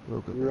guys,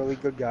 real good. Really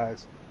good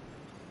guys.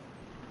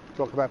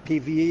 Talk about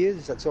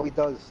PvEers, that's all he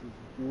does.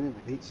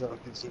 He's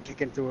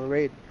kicking through a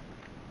raid.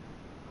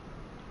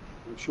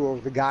 I'm sure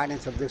with the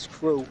guidance of this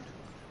crew,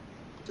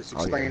 just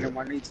explaining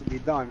what needs to be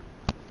done,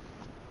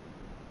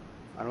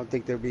 I don't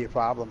think there'll be a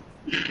problem.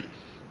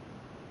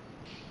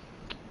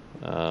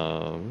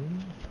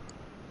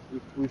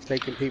 We've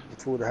taken people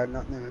through that had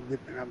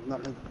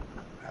nothing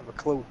have a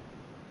clue.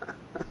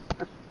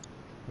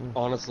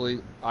 Honestly,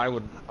 I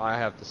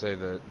have to say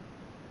that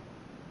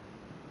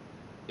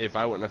if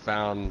I wouldn't have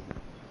found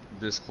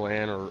this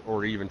clan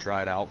or even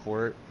tried out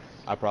for it,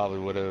 I probably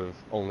would have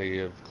only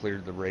have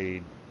cleared the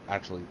raid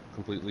actually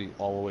completely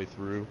all the way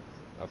through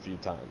a few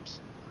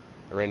times.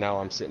 Right now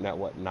I'm sitting at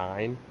what,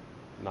 9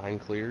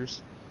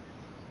 clears?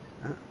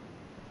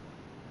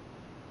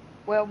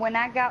 Well, when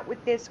I got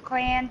with this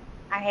clan,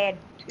 I had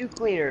 2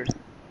 clears.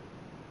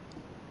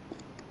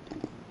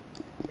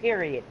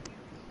 Period.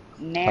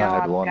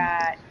 Now I've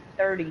got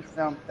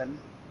 30-something.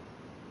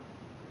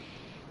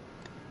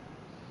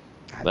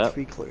 I had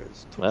 3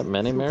 clears. That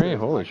many, Mary?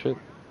 Holy shit.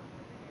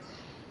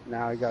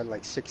 Now I got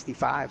like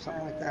 65,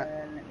 something like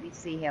that. Let me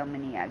see how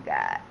many I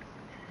got.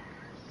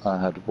 I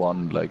had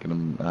 1, like,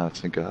 I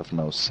think I have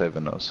now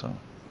 7 or so.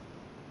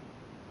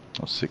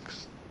 Or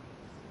 6.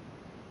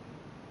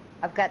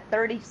 I've got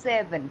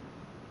 37.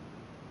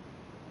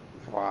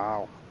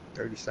 Wow,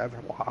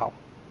 37, wow.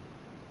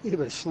 You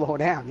better slow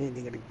down, you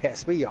ain't gonna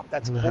pass me up,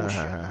 that's bullshit.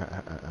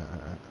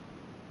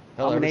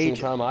 Hell, every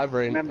single time I've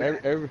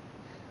ran,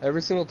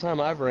 every single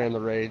time I've ran the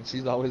raid,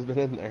 she's always been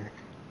in there.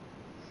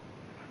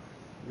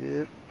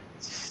 Yep,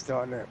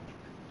 starting to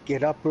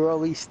get up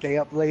early, stay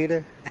up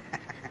later.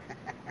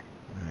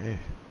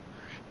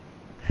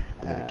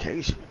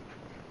 Dedication.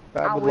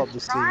 I would love to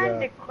was see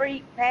trying to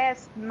creep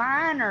past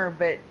Minor,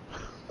 but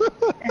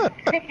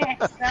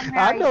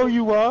somehow I know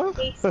you are.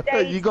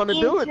 You're You're gonna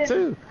do it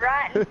too.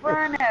 Right in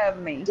front of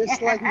me.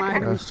 Just like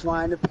mine was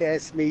trying to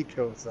pass me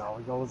too, so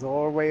it goes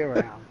all the way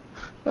around.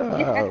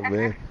 Oh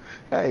man,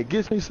 hey, it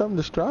gives me something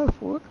to strive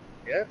for.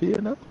 Yep. You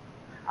know.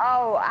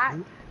 Oh,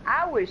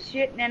 I was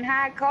shitting in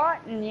high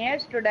cotton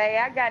yesterday.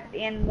 I got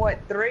in what,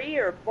 3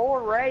 or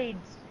 4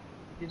 raids,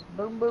 just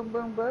boom, boom,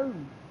 boom,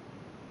 boom,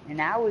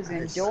 and I was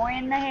Nice.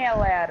 enjoying the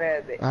hell out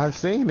of it. I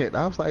seen it.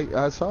 I was like,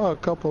 I saw a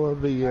couple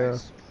of the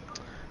Nice.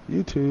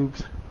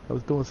 YouTubes. I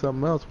was doing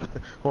something else.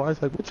 Well, I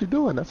was like, "What you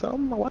doing?" I said,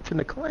 "I'm watching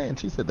the Clan."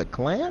 She said, "The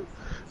Clan?"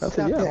 I Sit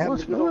said, out "Yeah, there I'm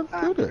having a watching good it. old Let's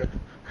time. do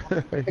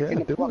it." Picking Yeah,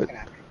 and do plucking it.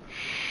 at me.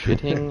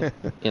 Shitting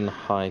in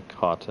high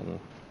cotton.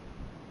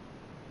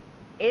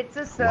 It's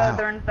a Wow.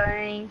 southern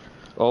thing.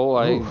 Oh,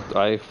 Ooh.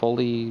 I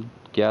fully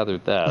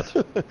gathered that.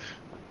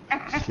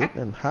 Shit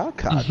and hot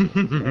cotton.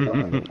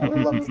 I would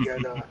love to get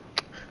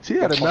She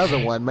had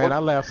another one, man. What- I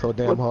laughed so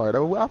damn what- hard.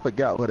 Oh, I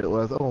forgot what it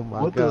was. Oh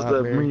my What does God,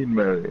 that Mary. mean,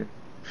 Mary?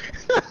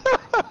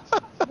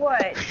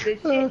 What? The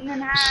shitting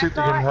and high Shitting in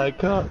cotton? high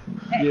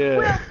cotton? Well,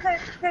 Yeah.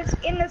 because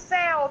in the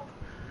South,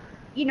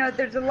 you know,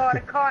 there's a lot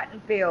of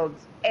cotton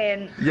fields,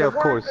 and Yeah, the of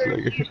course,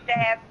 workers like- used to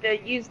have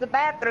to use the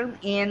bathroom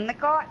in the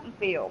cotton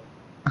field.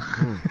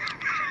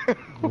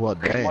 Well,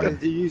 What damn.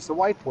 did you use the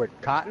wipe with?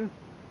 Cotton?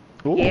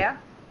 Ooh. Yeah.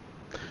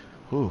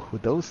 Ooh,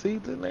 with those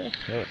seeds in there?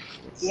 Yep.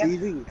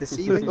 Seething? The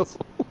seedlings?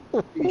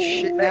 You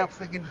shitting out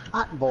freaking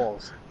cotton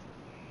balls.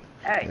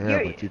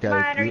 You're, but you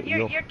gotta- Minor,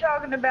 you'll- you're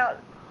talking about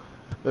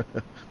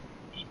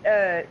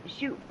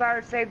shoot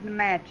fire, save the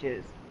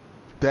matches.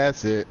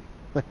 That's it.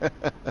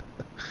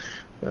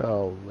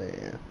 Oh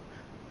man.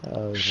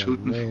 Oh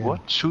Shooting man.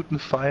 what? Shooting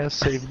fire,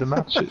 save the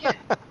matches.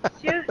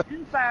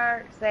 Shooting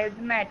fire, save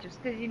the matches.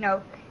 Because, you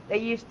know, they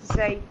used to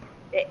say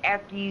that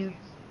after you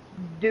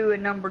do a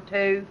number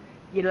 2,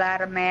 you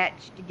light a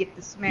match to get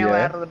the smell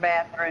Yeah. out of the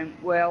bathroom.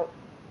 Well,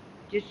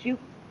 just shoot.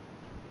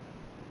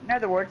 In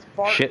other words,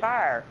 fart Shit.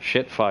 fire.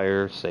 Shit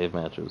fire, save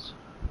matches.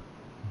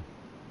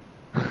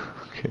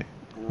 Okay.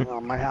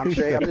 I'm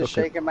just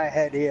shaking my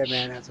head here,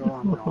 man. That's all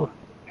I'm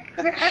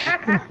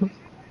doing.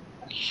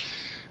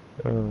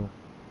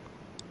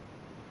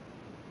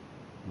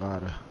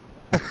 Lot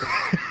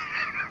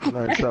of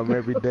learn something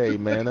every day,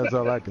 man. That's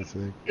all I can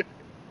say.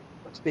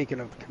 Speaking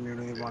of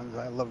community ones,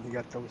 I love to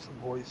get those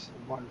boys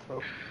one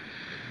for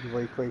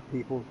very great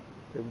people.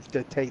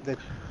 To take the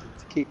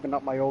keeping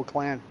up my old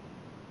clan.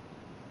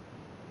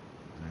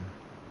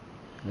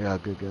 Yeah,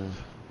 good guys.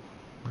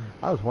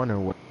 I was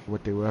wondering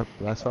what they were up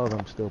to. I saw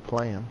them still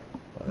playing.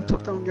 I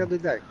took them the other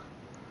day.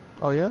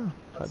 Oh yeah.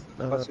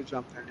 Buster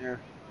jumped in here.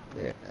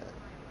 Yeah.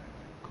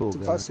 Cool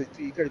guys. Plus,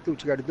 you gotta do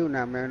what you gotta do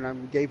now, man. I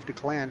gave the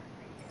clan,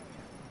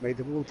 made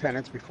them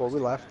lieutenants before we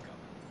left.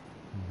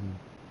 Mhm.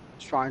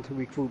 Trying to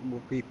recruit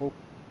more people.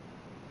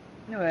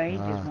 Anyway, he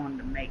just Ah. wanted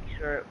to make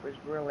sure it was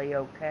really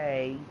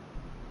okay.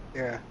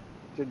 Yeah.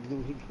 Do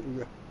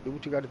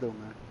what you gotta do,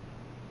 man.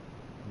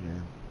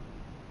 Yeah.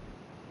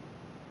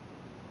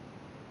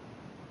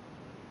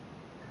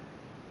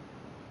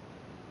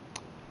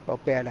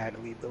 Felt bad I had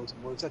to leave those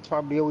boys. That's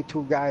probably the only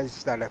 2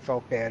 guys that I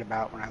felt bad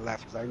about when I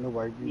left, because I knew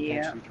I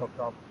eventually hooked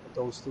up with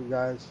those 2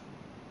 guys.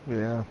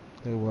 Yeah.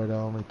 They were the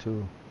only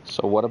 2.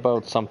 So what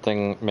about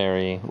something,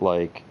 Mary,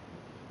 like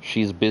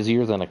she's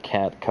busier than a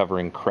cat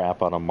covering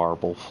crap on a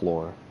marble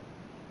floor?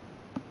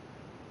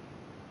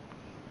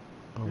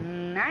 I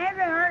haven't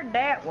heard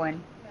that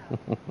one.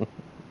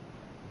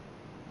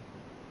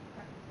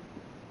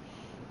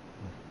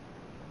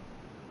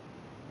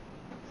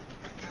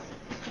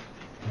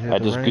 Yeah, I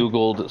the just rain-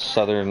 googled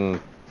southern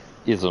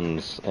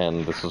isms,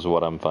 and this is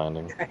what I'm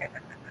finding.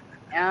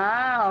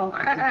 Oh.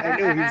 I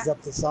knew he was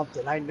up to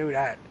something. I knew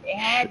that. It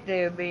had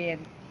to have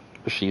been.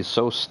 She's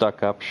so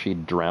stuck up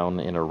she'd drown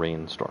in a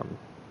rainstorm.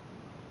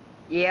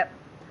 Yep.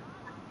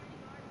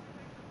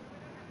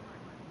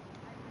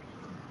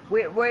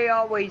 We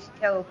always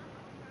tell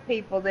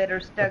people that are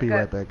I'll stuck be up,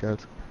 right back,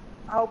 guys.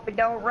 I hope it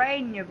don't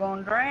rain, you're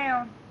gonna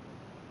drown.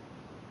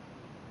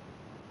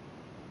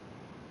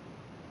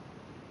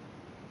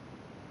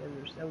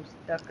 They're so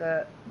stuck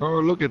up. Oh,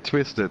 look at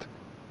Twisted.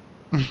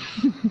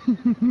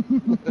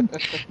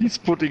 He's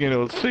putting it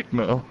all thick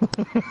now.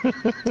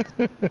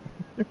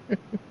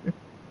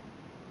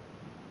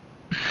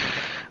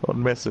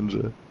 On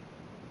Messenger.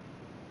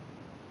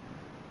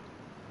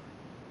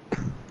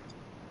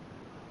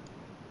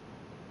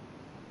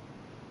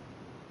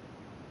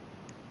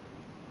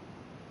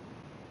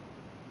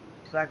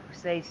 It's like we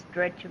say,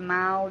 stretch a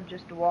mile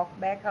just to walk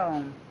back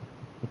home.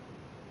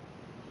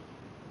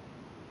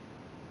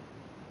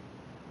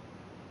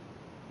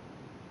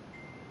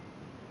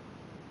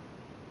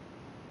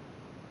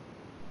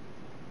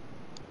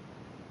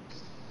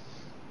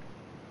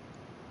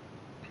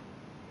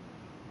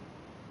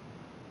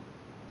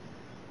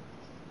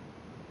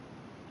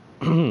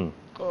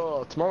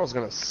 Oh, tomorrow's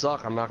gonna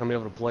suck. I'm not gonna be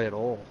able to play at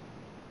all.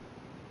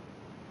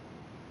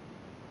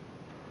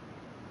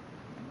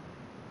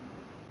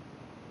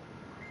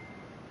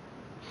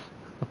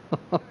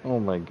 Oh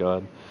my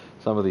god.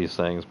 Some of these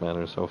things, man,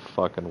 are so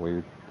fucking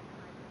weird.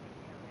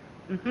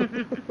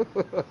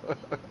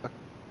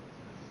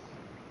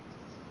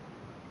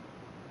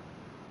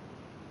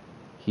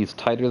 He's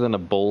tighter than a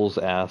bull's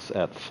ass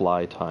at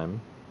fly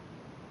time.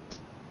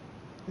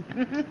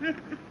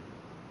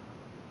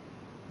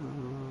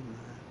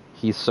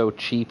 He's so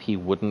cheap he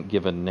wouldn't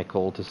give a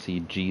nickel to see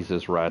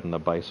Jesus riding a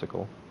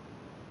bicycle.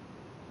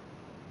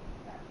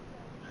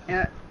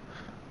 Yeah.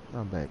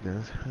 I'm back,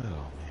 guys.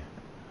 Oh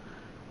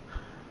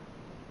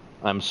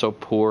I'm so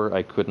poor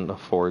I couldn't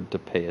afford to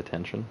pay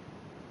attention.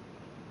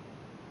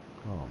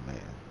 Oh man.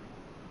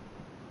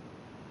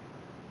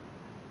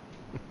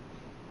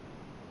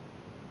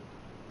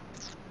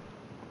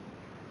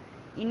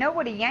 You know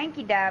what a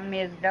Yankee dime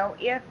is, don't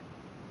you?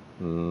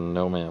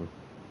 No, ma'am.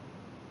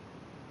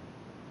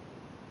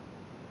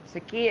 It's a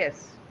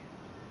kiss.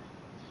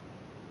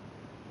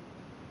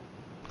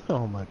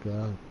 Oh my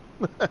god.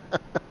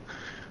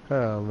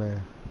 Oh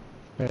man.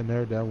 I hadn't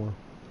heard that one.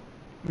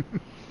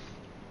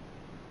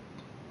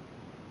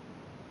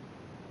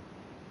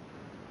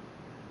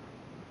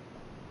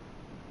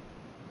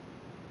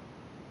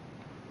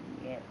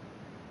 Yeah.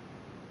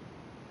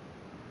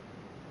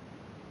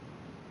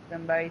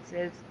 Somebody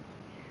says,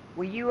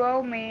 "Well, you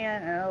owe me,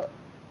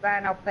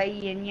 fine, I'll pay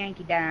you in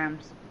Yankee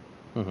dimes."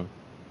 Hmm.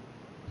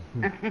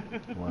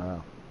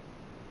 Wow.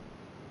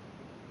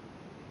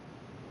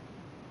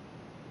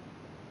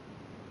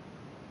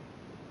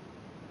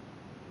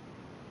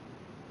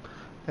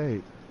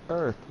 Hey,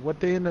 Earth, what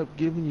they end up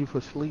giving you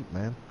for sleep,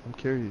 man? I'm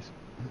curious.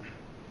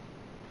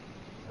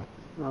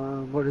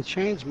 Well, it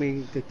changed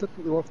me. They took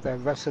me off that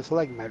restless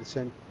leg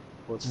medicine,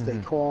 which they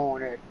call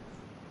it.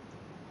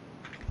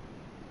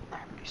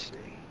 Let me see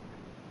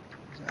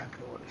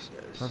exactly what it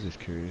I'm says. just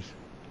curious.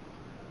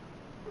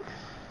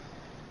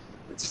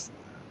 It's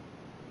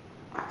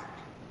my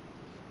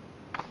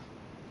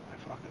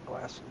fucking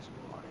glasses,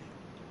 boy.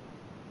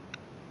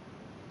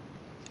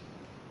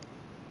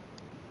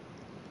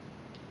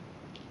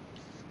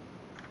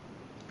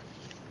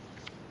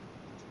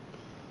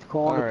 It's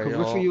called All right,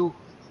 y'all. peripheral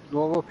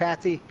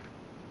neuropathy.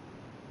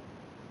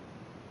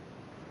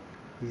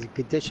 It's a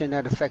condition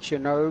that affects your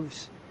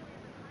nerves.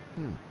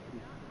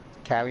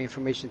 Carry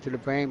information to the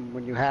brain.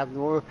 When you have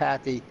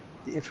neuropathy,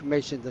 the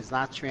information does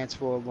not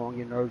transfer along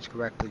your nerves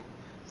correctly.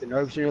 The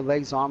nerves in your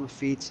legs, arms,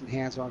 feet, and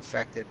hands are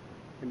infected.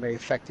 It may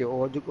affect your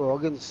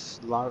organs,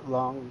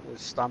 lung,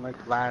 stomach,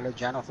 bladder,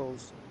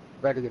 genitals.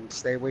 Better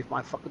stay away from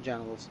my fucking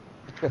genitals.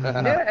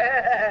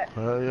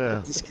 Oh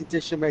yeah. This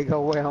condition may go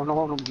away on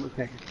them.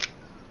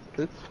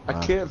 I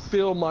can't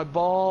feel my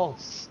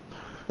balls.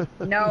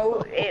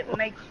 No, it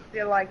makes you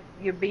feel like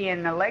you're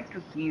being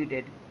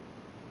electrocuted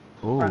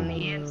from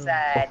the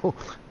inside.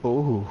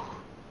 Oh.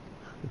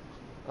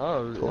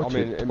 Oh, Torture, I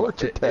mean,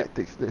 torture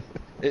tactics.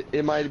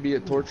 it might be a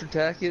torture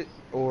tactic,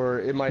 or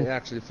it might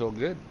actually feel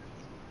good.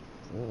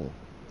 Oh,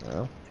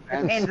 well.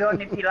 Depends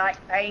on if you like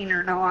pain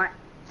or not.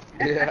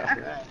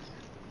 Yeah.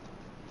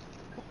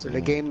 So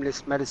they gave me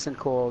this medicine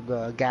called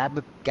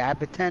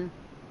gabapentin.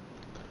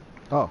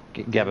 Oh,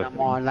 And I'm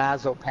on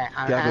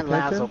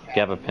Gabapentin?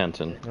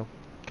 Gabapentin. Oh,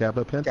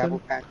 Gabapentin?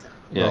 Gabapentin.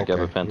 Yeah, Okay.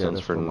 gabapentin's that's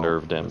for what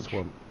nerve that's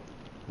damage.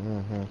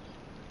 what-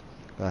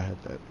 I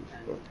had that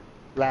before.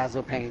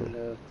 Lazopane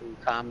to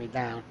calm me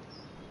down.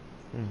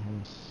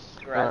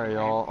 All right,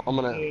 y'all. I'm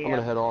gonna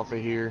head off of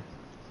here.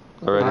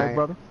 All right, Alright,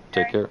 brother.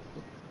 take care.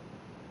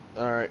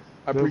 All right.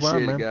 I Good appreciate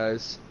run, it, man.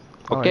 guys.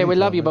 Okay, we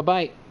love you. Bye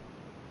bye.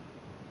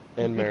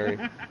 And Mary.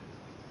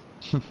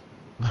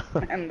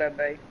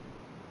 Bye-bye.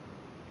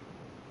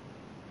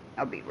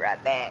 I'll be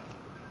right back.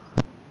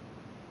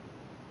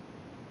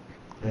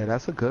 Yeah,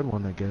 that's a good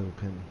one, that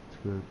gabapentin. It's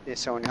good. Yeah,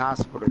 so in the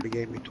hospital they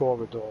gave me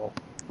Toradol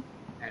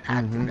and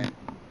Activin.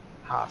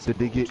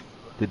 Hospital.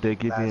 Did they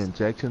give you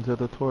injections of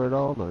the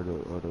Toradol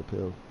or the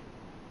pill?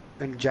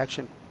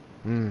 Injection.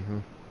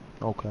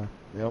 Okay.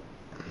 Yep.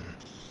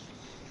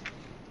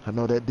 I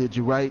know that did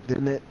you right,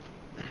 didn't it?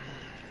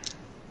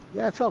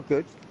 Yeah, it felt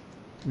good.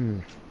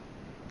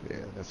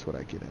 Yeah, that's what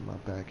I get in my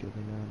back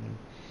every now and then.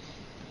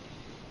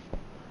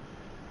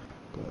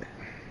 But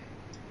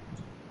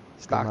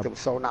This doctor was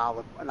so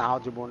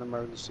knowledgeable in the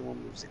emergency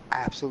room. It was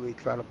absolutely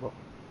incredible.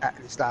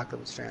 This doctor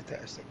was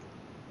fantastic.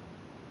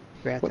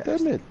 But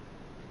doesn't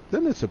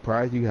it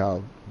surprise you how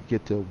you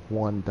get to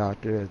one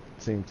doctor that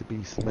seems to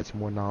be so much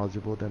more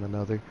knowledgeable than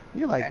another?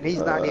 You're like, and he's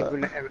not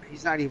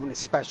even a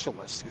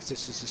specialist, because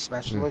this is a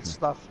specialist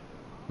stuff.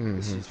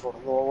 This is for the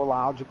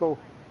neurological,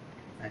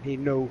 and he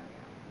knew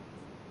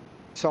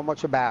so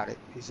much about it.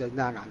 He said,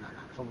 no.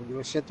 So when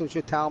your symptoms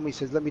you tell me, he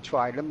says, let me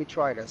try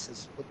this.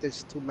 Let's put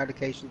this two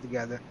medications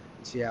together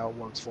and see how it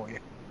works for you.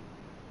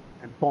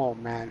 And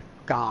boom, man,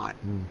 gone.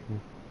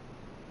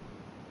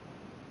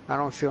 I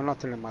don't feel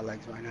nothing in my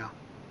legs right now.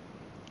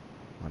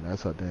 Well,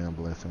 that's a damn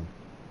blessing.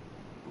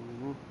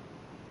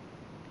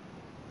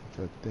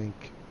 So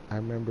I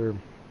remember,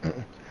 at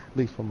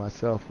least for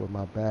myself, with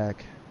my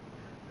back,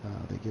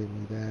 they gave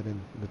me that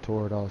and the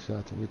Toradol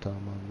shots, and you're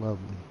talking about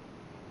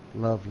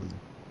lovely.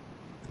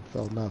 I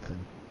felt nothing.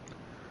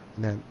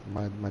 And then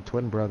my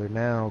twin brother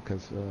now,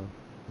 because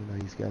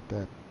he's got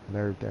that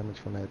nerve damage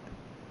from that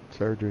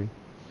surgery.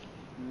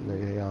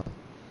 They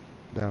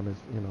down his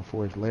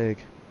for his leg.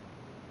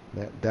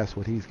 That's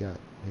what he's got.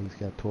 He's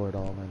got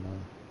Toradol and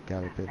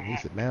gabapentin. He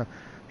said now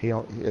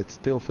it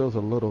still feels a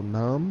little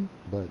numb,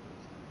 but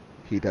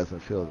he doesn't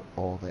feel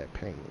all that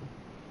pain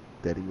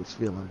that he was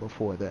feeling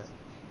before that.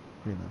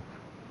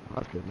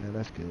 That's good, man.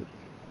 That's good.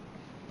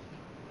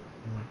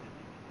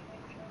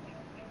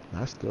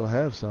 I still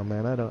have some,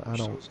 man. I don't.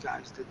 Those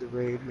guys did the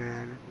raid,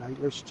 man. Like,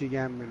 there's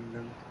GM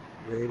and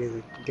Ready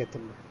to get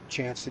them a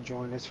chance to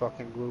join this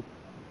fucking group.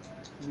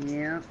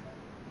 Yeah.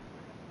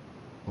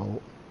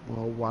 Well,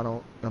 why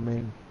don't, I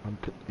mean,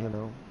 you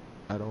know,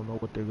 I don't know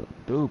what they're gonna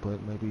do,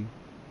 but maybe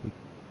we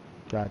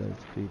gotta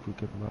see if we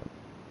can run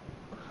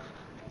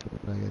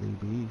like at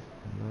EBs, you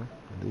know,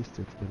 at least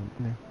just get them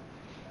in there.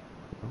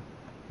 You know,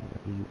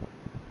 maybe you,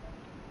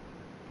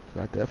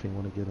 so I definitely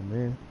want to get them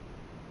in.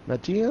 Now,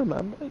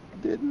 GM,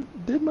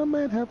 didn't my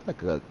man have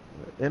like a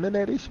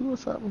internet issue or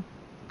something?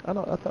 I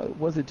thought,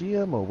 was it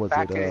GM or was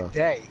Back it in the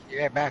day,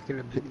 yeah, back in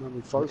the when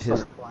we first his?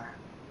 started playing.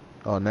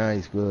 Oh, now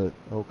he's good.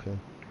 Okay.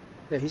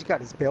 Yeah, he's got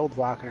his build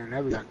rocking and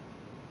everything.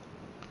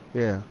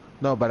 Yeah.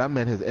 No, but I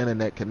meant his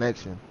internet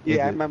connection. Is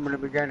Yeah, I it, remember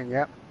in the beginning.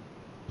 Yep.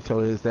 so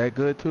is that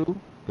good too?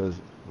 Because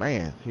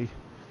man,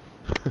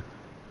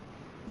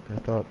 I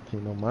thought, you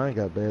know, mine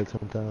got bad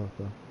sometimes.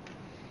 So.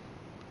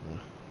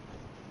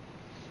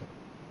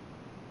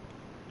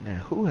 Now,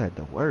 who had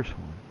the worst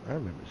one? I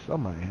remember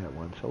somebody had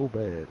one so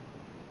bad.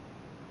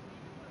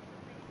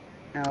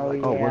 Oh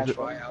Oh, yeah. was it?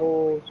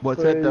 Bulls, Was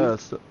that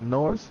Crews.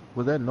 Norris?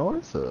 Was that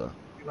Norris?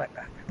 Right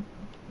back.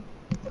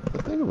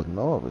 I think it was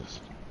Norris.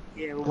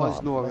 Yeah, it was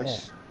Oh,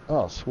 Norris. man.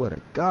 Oh, swear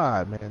to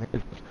God, man. He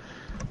was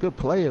a good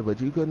player, but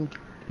you couldn't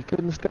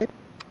stay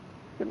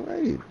in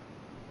raid.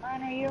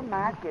 Honey, your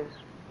mic is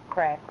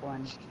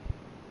crackling.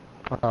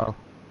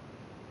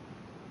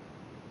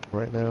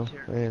 Right now,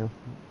 man.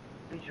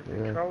 Is your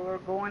Yeah. controller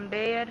going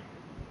dead?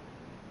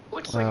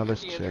 Looks like it could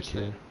Let's be check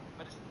interesting. here.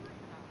 But it's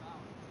 3.5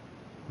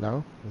 hours.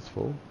 No, it's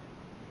full.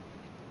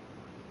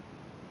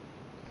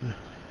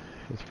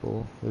 It's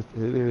full. It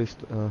is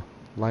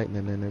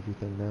lightning and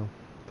everything now.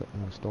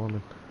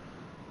 Storming.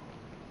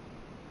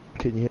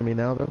 Can you hear me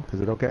now, though? Is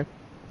it okay?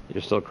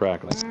 You're still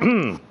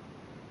crackling.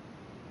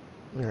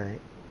 All right.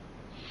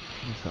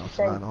 So I'll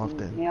sign off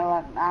then. You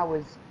know,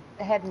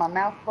 I had my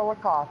mouth full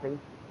of coffee.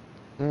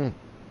 Mm.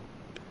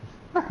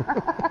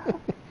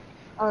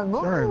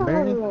 Sorry,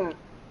 man.